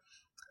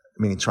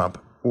 meaning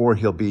Trump, or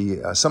he'll be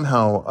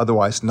somehow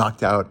otherwise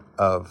knocked out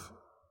of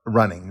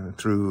running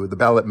through the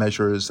ballot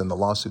measures and the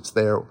lawsuits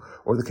there,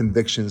 or the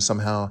convictions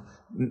somehow,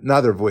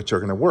 neither of which are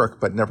going to work,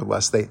 but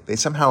nevertheless, they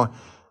somehow,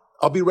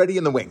 I'll be ready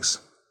in the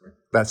wings,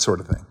 that sort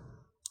of thing.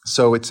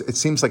 So it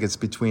seems like it's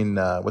between,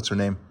 what's her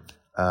name?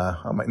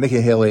 Nikki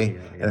Haley,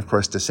 and of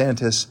course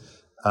DeSantis.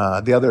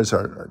 The others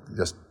are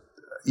just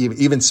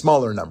even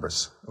smaller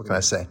numbers, what can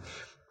I say?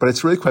 But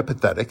it's really quite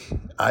pathetic.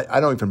 I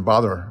don't even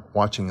bother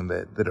watching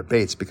the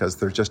debates because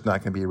they're just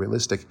not going to be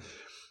realistic.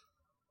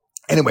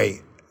 Anyway,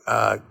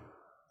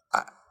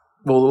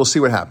 we'll see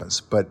what happens.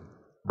 But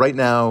right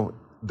now,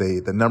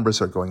 the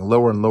numbers are going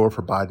lower and lower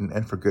for Biden,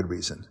 and for good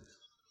reason.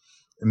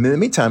 In the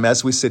meantime,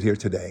 as we sit here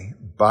today,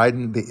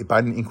 the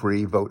Biden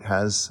inquiry vote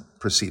has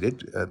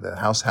proceeded. The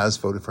House has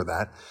voted for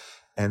that.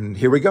 And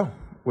here we go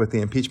with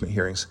the impeachment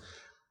hearings.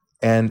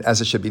 And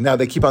as it should be. Now,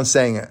 they keep on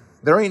saying,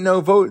 there ain't no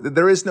vote,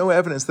 there is no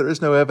evidence, there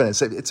is no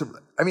evidence.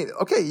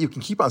 Okay, you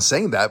can keep on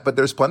saying that, but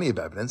there's plenty of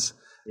evidence.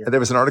 Yeah. There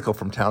was an article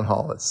from Town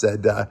Hall that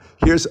said,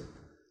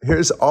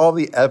 here's all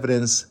the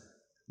evidence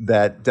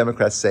that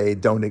Democrats say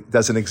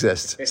doesn't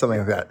exist, something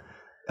like that.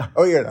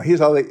 Oh yeah, no,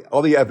 here's all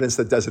the evidence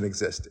that doesn't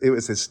exist. It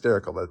was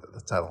hysterical,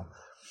 the title.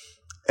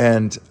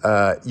 And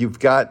you've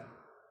got,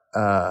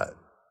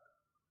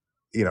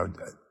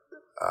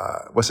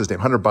 what's his name?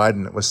 Hunter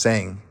Biden was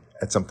saying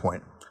at some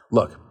point,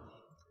 look,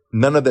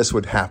 none of this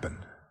would happen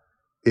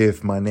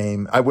if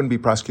I wouldn't be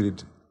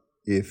prosecuted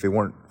if it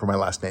weren't for my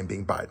last name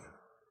being Biden,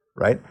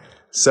 right?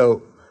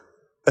 So,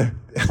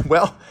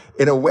 well,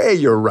 in a way,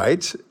 you're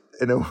right.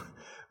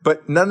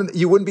 But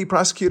you wouldn't be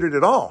prosecuted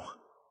at all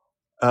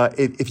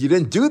if you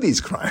didn't do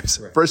these crimes,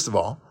 right. First of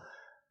all.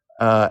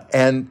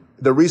 And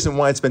the reason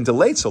why it's been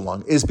delayed so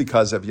long is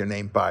because of your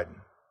name, Biden.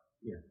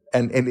 Yeah.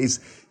 And he's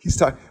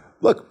talking,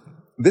 look,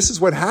 this is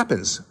what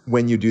happens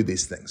when you do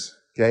these things.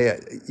 Okay,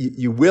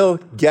 you will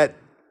get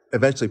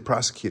eventually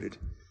prosecuted.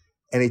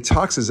 And he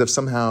talks as if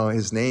somehow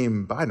his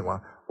name, Biden,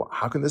 well,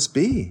 how can this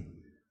be?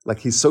 Like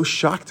he's so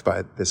shocked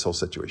by this whole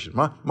situation.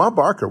 Ma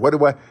Barker, what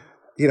do I,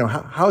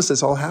 how is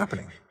this all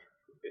happening?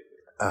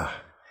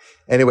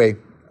 Anyway,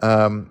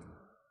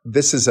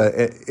 this is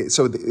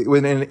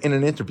in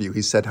an interview,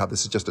 he said how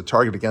this is just a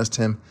target against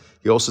him.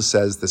 He also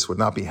says this would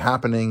not be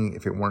happening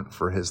if it weren't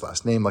for his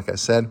last name, like I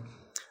said,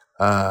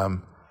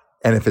 and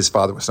if his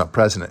father was not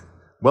president.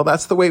 Well,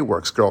 that's the way it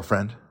works,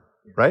 girlfriend,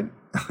 right?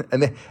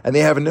 and they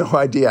have no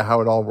idea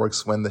how it all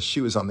works when the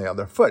shoe is on the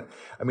other foot.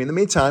 I mean, in the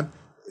meantime,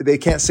 they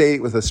can't say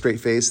with a straight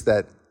face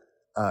that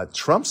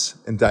Trump's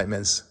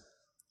indictments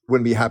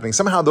wouldn't be happening.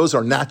 Somehow those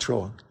are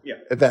natural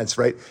events,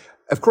 right?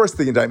 Of course,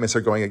 the indictments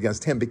are going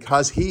against him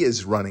because he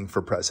is running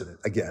for president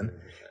again.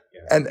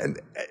 And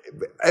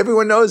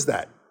everyone knows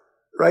that,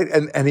 right?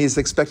 And he's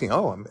expecting,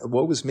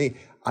 woe was me.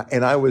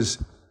 I was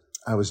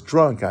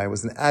drunk. I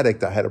was an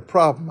addict. I had a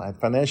problem. I had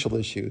financial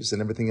issues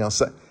and everything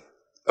else.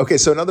 Okay,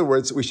 so in other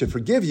words, we should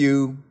forgive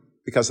you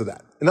because of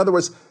that. In other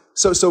words,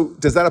 so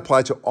does that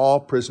apply to all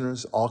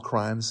prisoners, all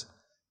crimes?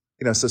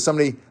 So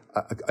somebody,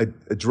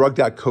 a drugged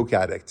out coke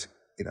addict,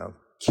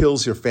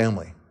 kills your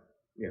family.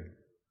 Yeah.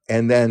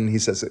 And then he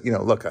says,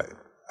 look, I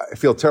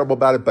feel terrible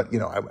about it, but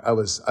I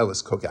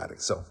was coke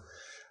addict, so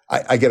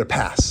I get a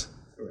pass.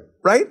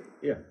 Right?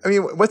 Yeah. I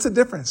mean, what's the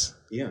difference?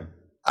 Yeah.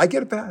 I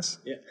get a pass.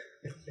 Yeah.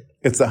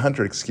 It's the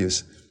Hunter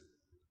excuse.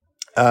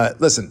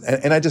 Listen,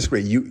 and I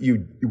disagree.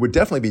 You would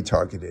definitely be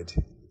targeted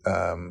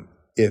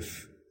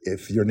if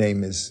your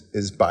name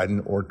is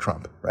Biden or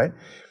Trump, right?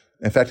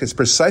 In fact, it's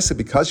precisely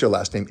because your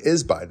last name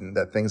is Biden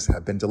that things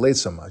have been delayed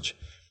so much,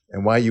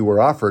 and why you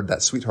were offered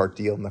that sweetheart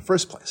deal in the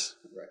first place.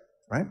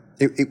 Right?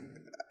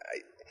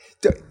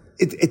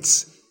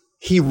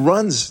 He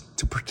runs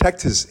to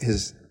protect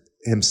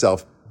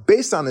himself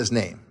based on his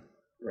name.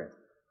 Right.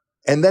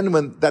 And then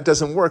when that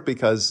doesn't work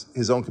because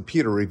his own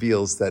computer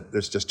reveals that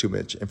there's just too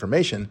much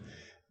information,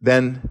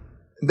 then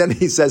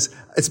he says,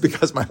 it's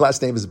because my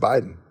last name is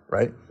Biden,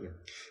 right? Yeah.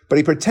 But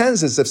he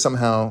pretends as if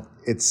somehow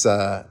it's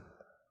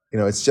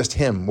just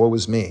him, woe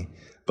was me.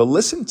 But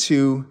listen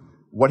to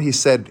what he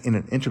said in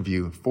an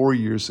interview 4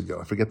 years ago.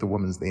 I forget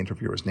the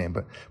interviewer's name,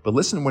 but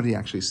listen to what he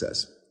actually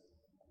says.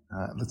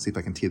 Let's see if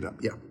I can tee it up.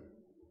 Yeah.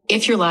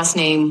 If your last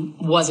name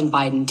wasn't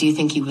Biden, do you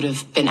think you would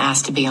have been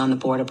asked to be on the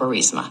board of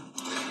Burisma?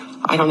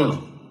 I don't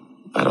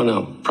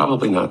know.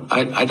 Probably not.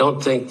 I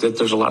don't think that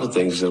there's a lot of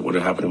things that would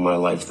have happened in my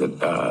life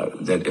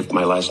that if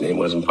my last name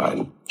wasn't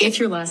Biden. If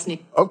your last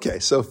name... Okay,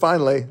 so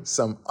finally,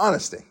 some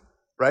honesty,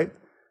 right?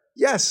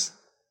 Yes.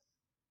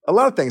 A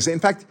lot of things. In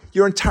fact,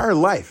 your entire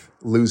life,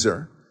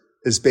 loser,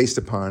 is based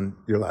upon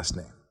your last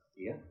name.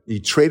 Yeah. You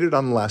traded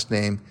on the last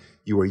name.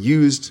 You were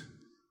used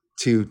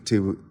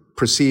to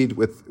proceed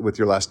with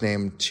your last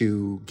name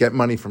to get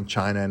money from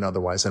China and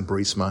otherwise and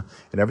Burisma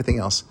and everything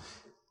else.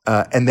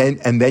 And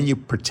then you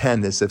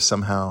pretend as if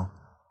somehow,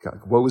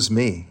 God, woe was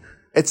me.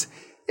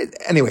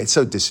 Anyway, it's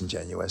so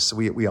disingenuous.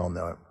 We all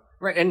know it.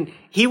 Right. And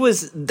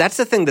that's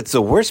the thing that's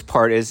the worst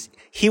part is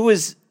he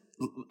was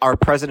our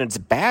president's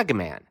bag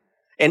man.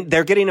 And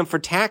they're getting him for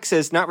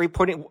taxes, not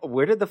reporting.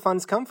 Where did the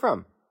funds come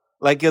from?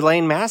 Like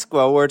Elaine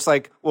Maxwell, where it's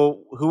like,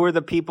 well, who are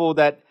the people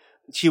that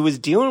she was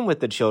dealing with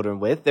the children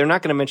with? They're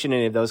not going to mention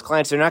any of those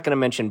clients. They're not going to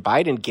mention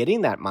Biden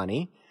getting that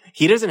money.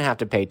 He doesn't have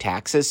to pay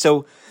taxes.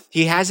 So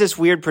he has this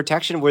weird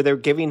protection where they're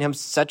giving him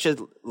such a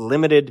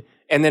limited,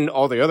 and then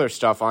all the other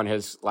stuff on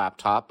his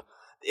laptop.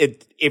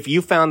 If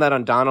you found that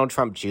on Donald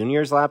Trump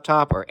Jr.'s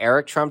laptop or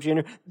Eric Trump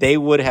Jr., they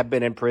would have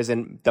been in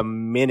prison the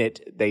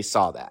minute they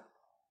saw that.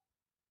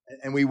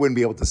 And we wouldn't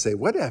be able to say,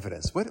 what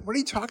evidence? What are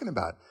you talking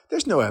about?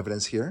 There's no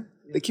evidence here.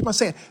 They keep on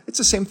saying it's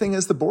the same thing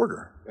as the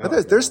border.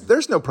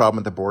 There's no problem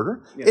at the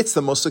border. Yeah. It's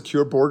the most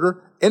secure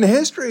border in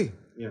history.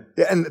 Yeah.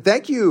 And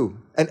thank you.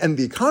 And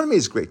the economy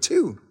is great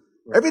too.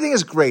 Right. Everything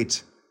is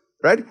great,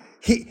 right?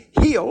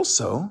 He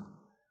also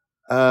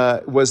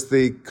was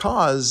the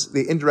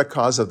indirect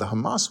cause of the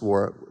Hamas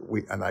war.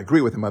 And I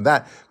agree with him on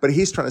that. But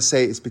he's trying to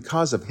say it's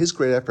because of his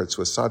great efforts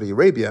with Saudi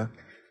Arabia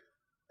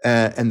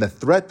and the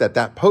threat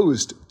that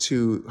posed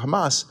to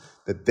Hamas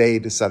that they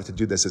decided to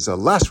do this as a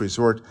last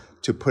resort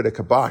to put a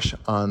kibosh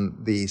on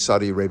the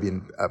Saudi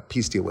Arabian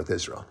peace deal with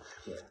Israel.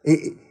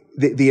 Right.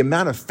 The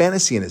amount of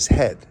fantasy in his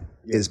head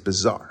is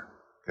bizarre.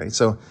 Okay,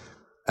 so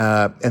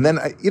and then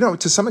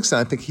to some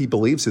extent, I think he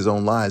believes his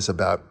own lies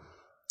about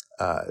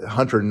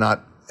Hunter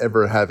not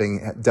ever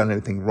having done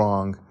anything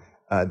wrong,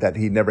 that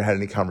he never had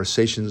any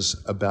conversations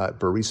about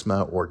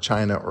Burisma or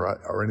China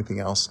or anything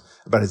else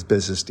about his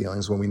business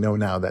dealings. When we know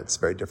now that's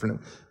very different.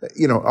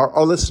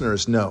 Our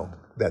listeners know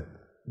that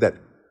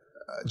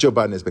Joe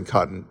Biden has been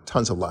caught in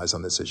tons of lies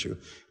on this issue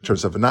in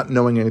terms of not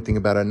knowing anything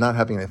about it, not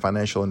having any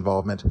financial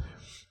involvement,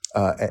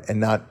 and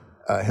not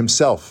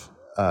himself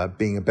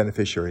being a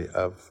beneficiary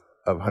of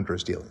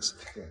Hunter's dealings.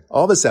 Yeah.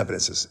 All this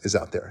evidence is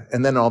out there.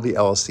 And then all the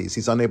LLCs,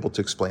 he's unable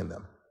to explain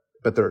them.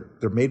 But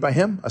they're made by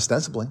him,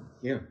 ostensibly.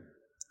 Yeah.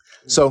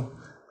 So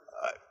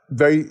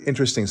very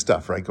interesting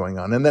stuff, right, going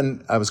on. And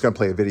then I was going to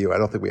play a video. I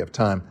don't think we have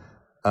time.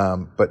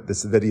 But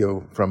this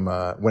video from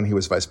when he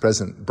was vice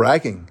president,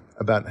 bragging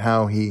about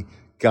how he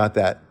got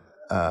that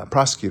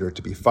prosecutor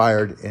to be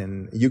fired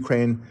in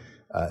Ukraine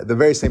The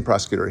very same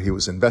prosecutor, he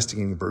was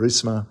investigating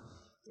Burisma.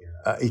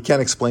 He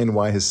can't explain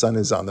why his son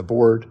is on the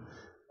board.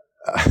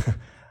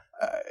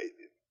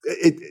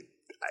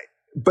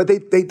 But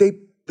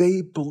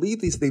they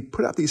believe these. They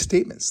put out these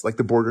statements like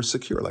the border is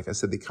secure. Like I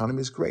said, the economy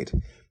is great.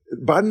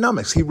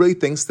 Bidenomics. He really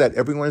thinks that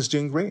everyone is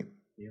doing great.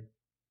 Yeah.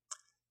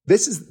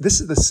 This is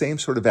the same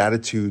sort of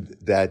attitude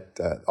that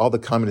all the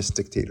communist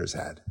dictators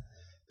had.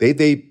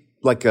 They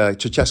like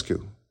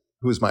Ceausescu,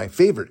 who is my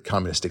favorite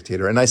communist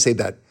dictator, and I say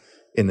that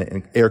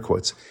in air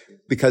quotes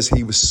because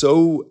he was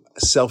so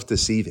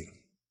self-deceiving.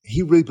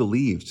 He really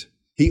believed.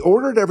 He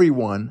ordered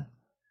everyone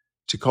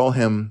to call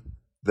him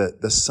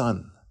the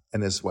sun.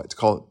 And his wife, to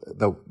call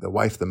the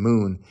wife the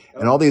moon,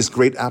 and all these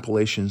great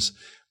appellations,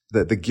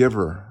 the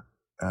giver,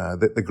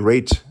 the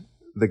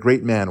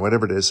great man,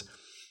 whatever it is.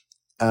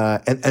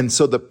 And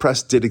so the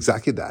press did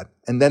exactly that.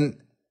 And then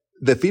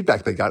the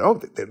feedback they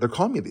got, they're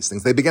calling me these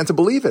things. They began to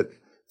believe it,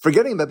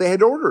 forgetting that they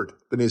had ordered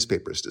the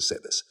newspapers to say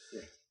this.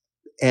 Yeah.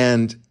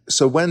 And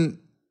so when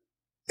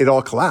it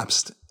all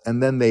collapsed,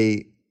 and then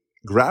they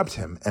grabbed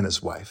him and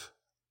his wife,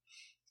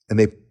 and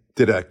they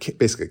did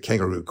basically a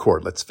kangaroo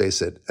court, let's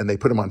face it, and they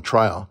put him on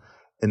trial.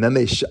 And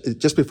then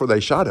just before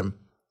they shot him,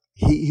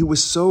 he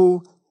was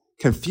so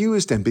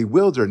confused and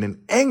bewildered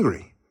and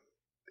angry.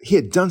 He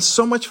had done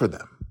so much for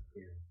them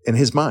in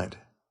his mind,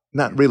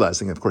 not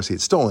realizing, of course, he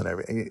had stolen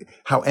everything,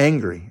 how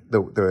angry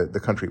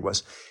the country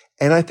was.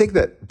 And I think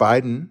that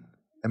Biden,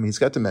 he's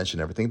got dementia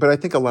and everything, but I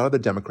think a lot of the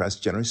Democrats,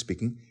 generally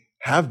speaking,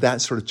 have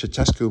that sort of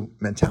Ceausescu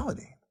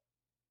mentality.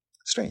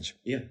 Strange.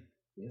 Yeah.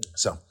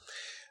 So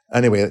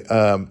anyway,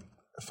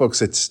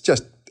 folks, it's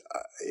just,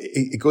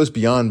 it goes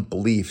beyond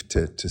belief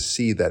to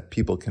see that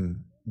people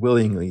can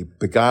willingly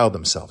beguile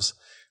themselves.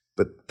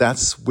 But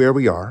that's where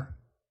we are.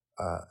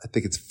 I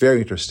think it's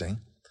very interesting.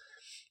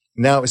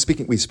 Now,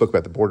 we spoke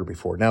about the border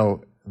before.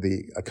 Now,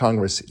 the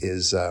Congress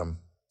is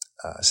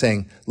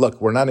saying, look,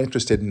 we're not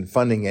interested in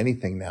funding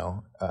anything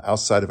now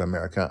outside of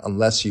America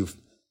unless you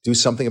do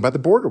something about the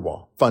border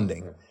wall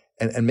funding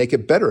and make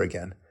it better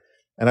again.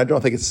 And I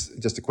don't think it's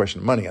just a question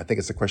of money. I think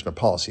it's a question of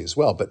policy as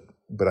well,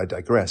 but I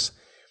digress.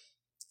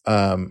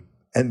 And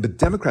the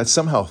Democrats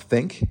somehow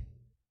think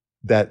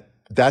that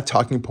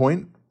talking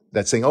point,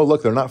 that saying, oh,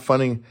 look, they're not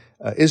funding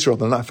Israel,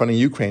 they're not funding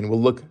Ukraine,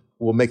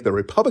 will make the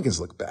Republicans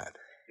look bad.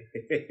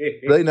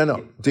 Really?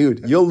 No.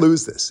 Dude, you'll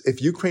lose this.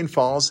 If Ukraine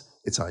falls,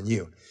 it's on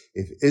you.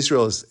 If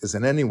Israel is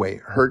in any way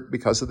hurt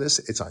because of this,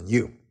 it's on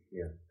you.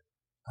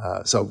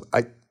 Yeah. So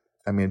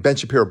Ben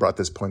Shapiro brought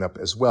this point up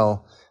as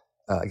well.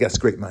 I guess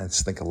great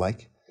minds think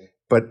alike.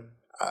 But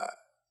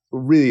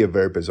really a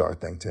very bizarre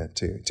thing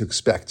to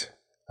expect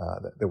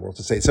the world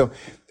to say. So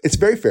it's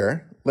very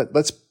fair.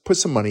 Let's put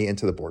some money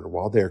into the border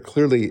wall. They're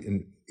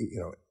clearly,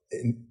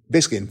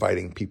 basically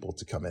inviting people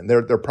to come in.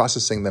 They're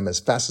processing them as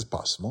fast as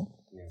possible.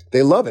 Yeah.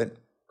 They love it.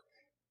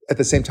 At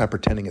the same time,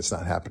 pretending it's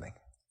not happening.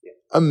 Yeah.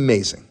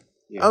 Amazing.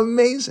 Yeah.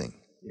 Amazing.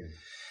 Yeah.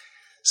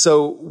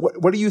 So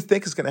what do you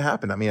think is going to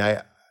happen?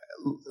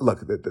 Look,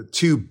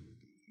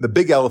 the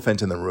big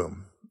elephant in the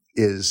room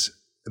is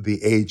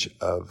the age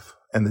of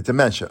and the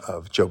dementia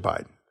of Joe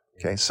Biden.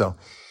 Okay, so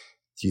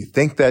do you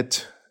think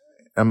that?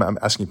 I'm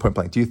asking you point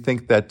blank. Do you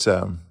think that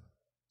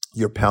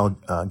your pal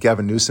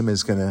Gavin Newsom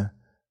is going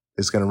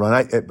to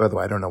run? By the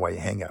way, I don't know why you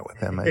hang out with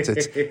him.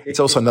 It's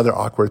also another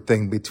awkward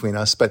thing between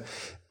us. But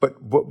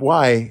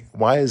why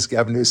is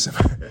Gavin Newsom?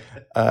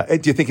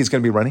 Do you think he's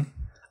going to be running?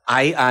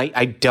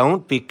 I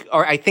don't,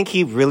 or I think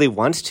he really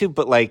wants to,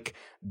 but like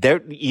there,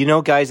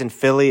 guys in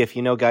Philly, if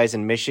guys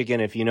in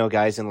Michigan, if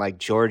guys in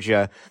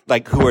Georgia,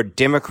 who are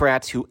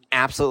Democrats who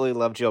absolutely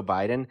love Joe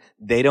Biden,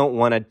 they don't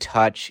want to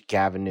touch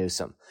Gavin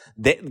Newsom.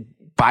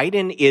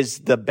 Biden is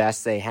the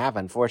best they have,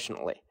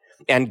 unfortunately.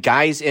 And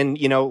guys in,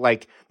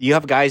 you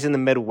have guys in the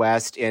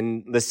Midwest,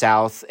 in the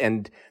South,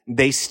 and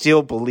they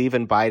still believe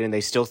in Biden. They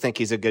still think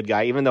he's a good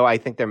guy, even though I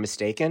think they're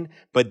mistaken.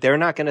 But they're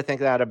not going to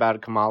think that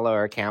about Kamala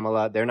or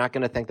Kamala. They're not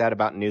going to think that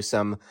about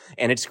Newsom.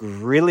 And it's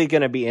really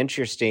going to be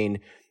interesting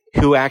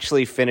who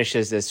actually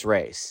finishes this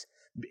race.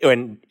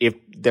 And if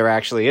there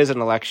actually is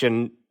an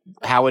election,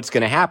 how it's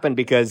going to happen,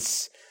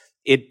 because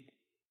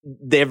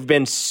there've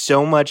been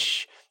so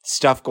much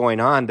stuff going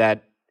on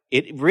that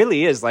it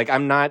really is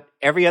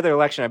every other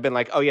election I've been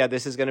like, oh yeah,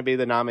 this is going to be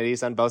the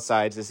nominees on both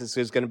sides. This is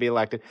who's going to be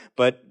elected.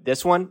 But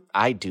this one,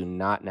 I do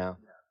not know.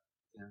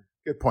 Yeah.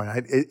 Good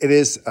point. It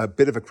is a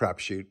bit of a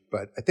crapshoot,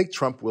 but I think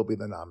Trump will be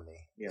the nominee.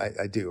 Yeah.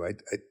 I do. I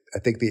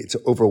think it's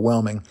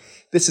overwhelming.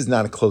 This is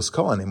not a close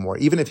call anymore.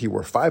 Even if he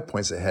were 5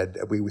 points ahead,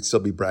 we would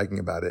still be bragging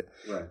about it.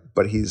 Right.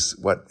 But he's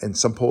in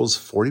some polls,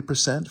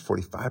 40%,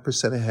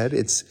 45% ahead.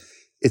 It's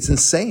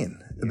insane.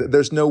 Yeah.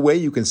 There's no way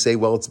you can say,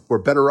 well, we're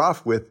better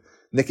off with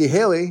Nikki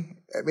Haley.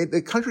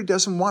 The country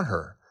doesn't want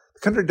her. The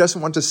country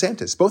doesn't want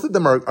DeSantis. Both of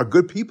them are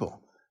good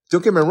people.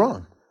 Don't get me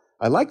wrong.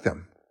 I like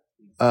them.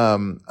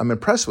 I'm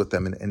impressed with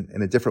them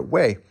in a different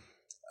way.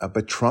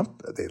 But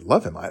Trump, they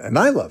love him. And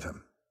I love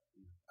him.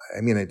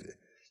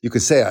 You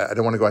could say, I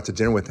don't want to go out to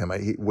dinner with him.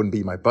 He wouldn't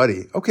be my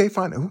buddy. Okay,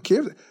 fine. Who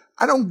cares?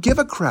 I don't give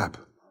a crap.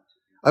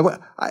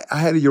 I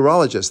had a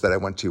urologist that I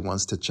went to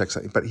once to check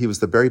something, but he was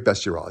the very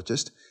best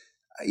urologist.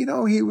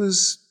 He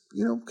was,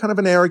 kind of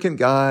an arrogant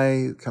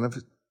guy, kind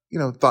of,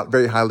 thought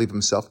very highly of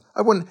himself.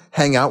 I wouldn't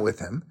hang out with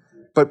him,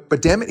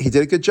 but damn it, he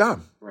did a good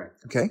job. Right.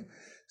 Okay.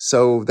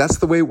 So that's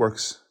the way it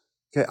works.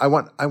 Okay. I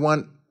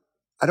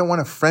don't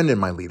want a friend in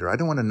my leader. I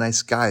don't want a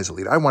nice guy as a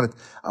leader. I want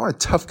a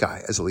tough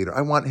guy as a leader.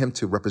 I want him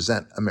to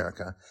represent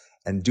America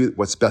and do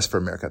what's best for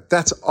America.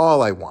 That's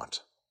all I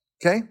want.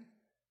 Okay?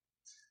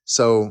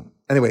 So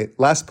anyway,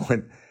 last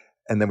point,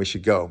 and then we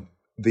should go.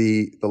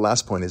 The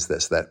last point is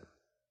this, that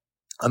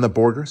on the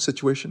border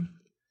situation,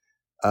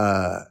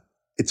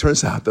 it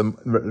turns out that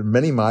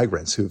many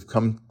migrants who've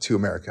come to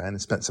America and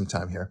spent some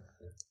time here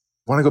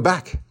want to go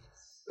back.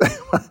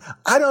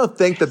 I don't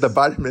think that the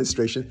Biden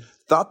administration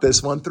thought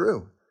this one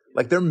through.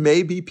 Like, there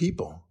may be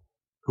people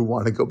who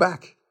want to go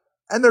back,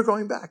 and they're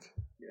going back.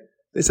 Yeah.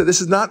 They said,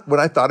 this is not what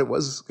I thought it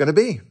was going to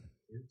be.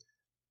 Yeah.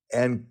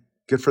 And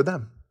good for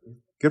them.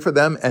 Good for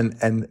them,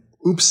 and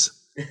oops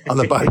on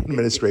the Biden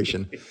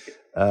administration,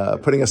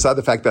 putting aside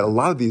the fact that a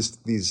lot of these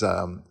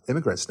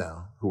immigrants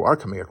now who are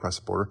coming across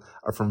the border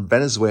are from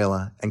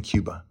Venezuela and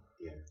Cuba,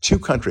 two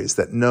countries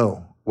that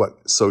know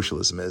what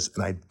socialism is,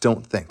 and I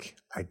don't think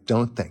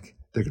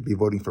they're going to be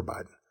voting for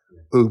Biden.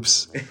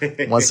 Oops.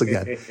 Once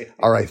again.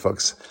 All right,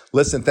 folks.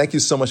 Listen, thank you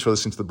so much for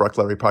listening to the Barak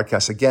Lurie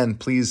podcast. Again,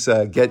 please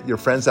get your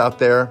friends out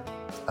there.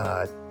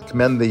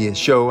 Commend the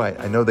show.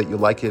 I know that you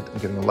like it. I'm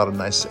getting a lot of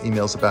nice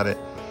emails about it.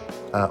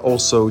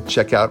 Also,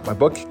 check out my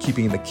book,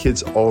 Keeping the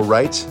Kids All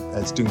Right.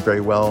 It's doing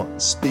very well.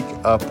 Speak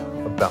up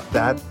about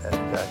that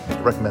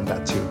and recommend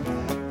that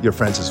to your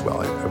friends as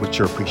well. I would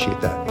sure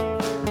appreciate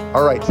that.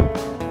 All right.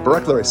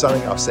 Barak Lurie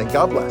signing off, saying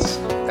God bless,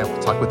 and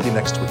we'll talk with you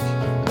next week.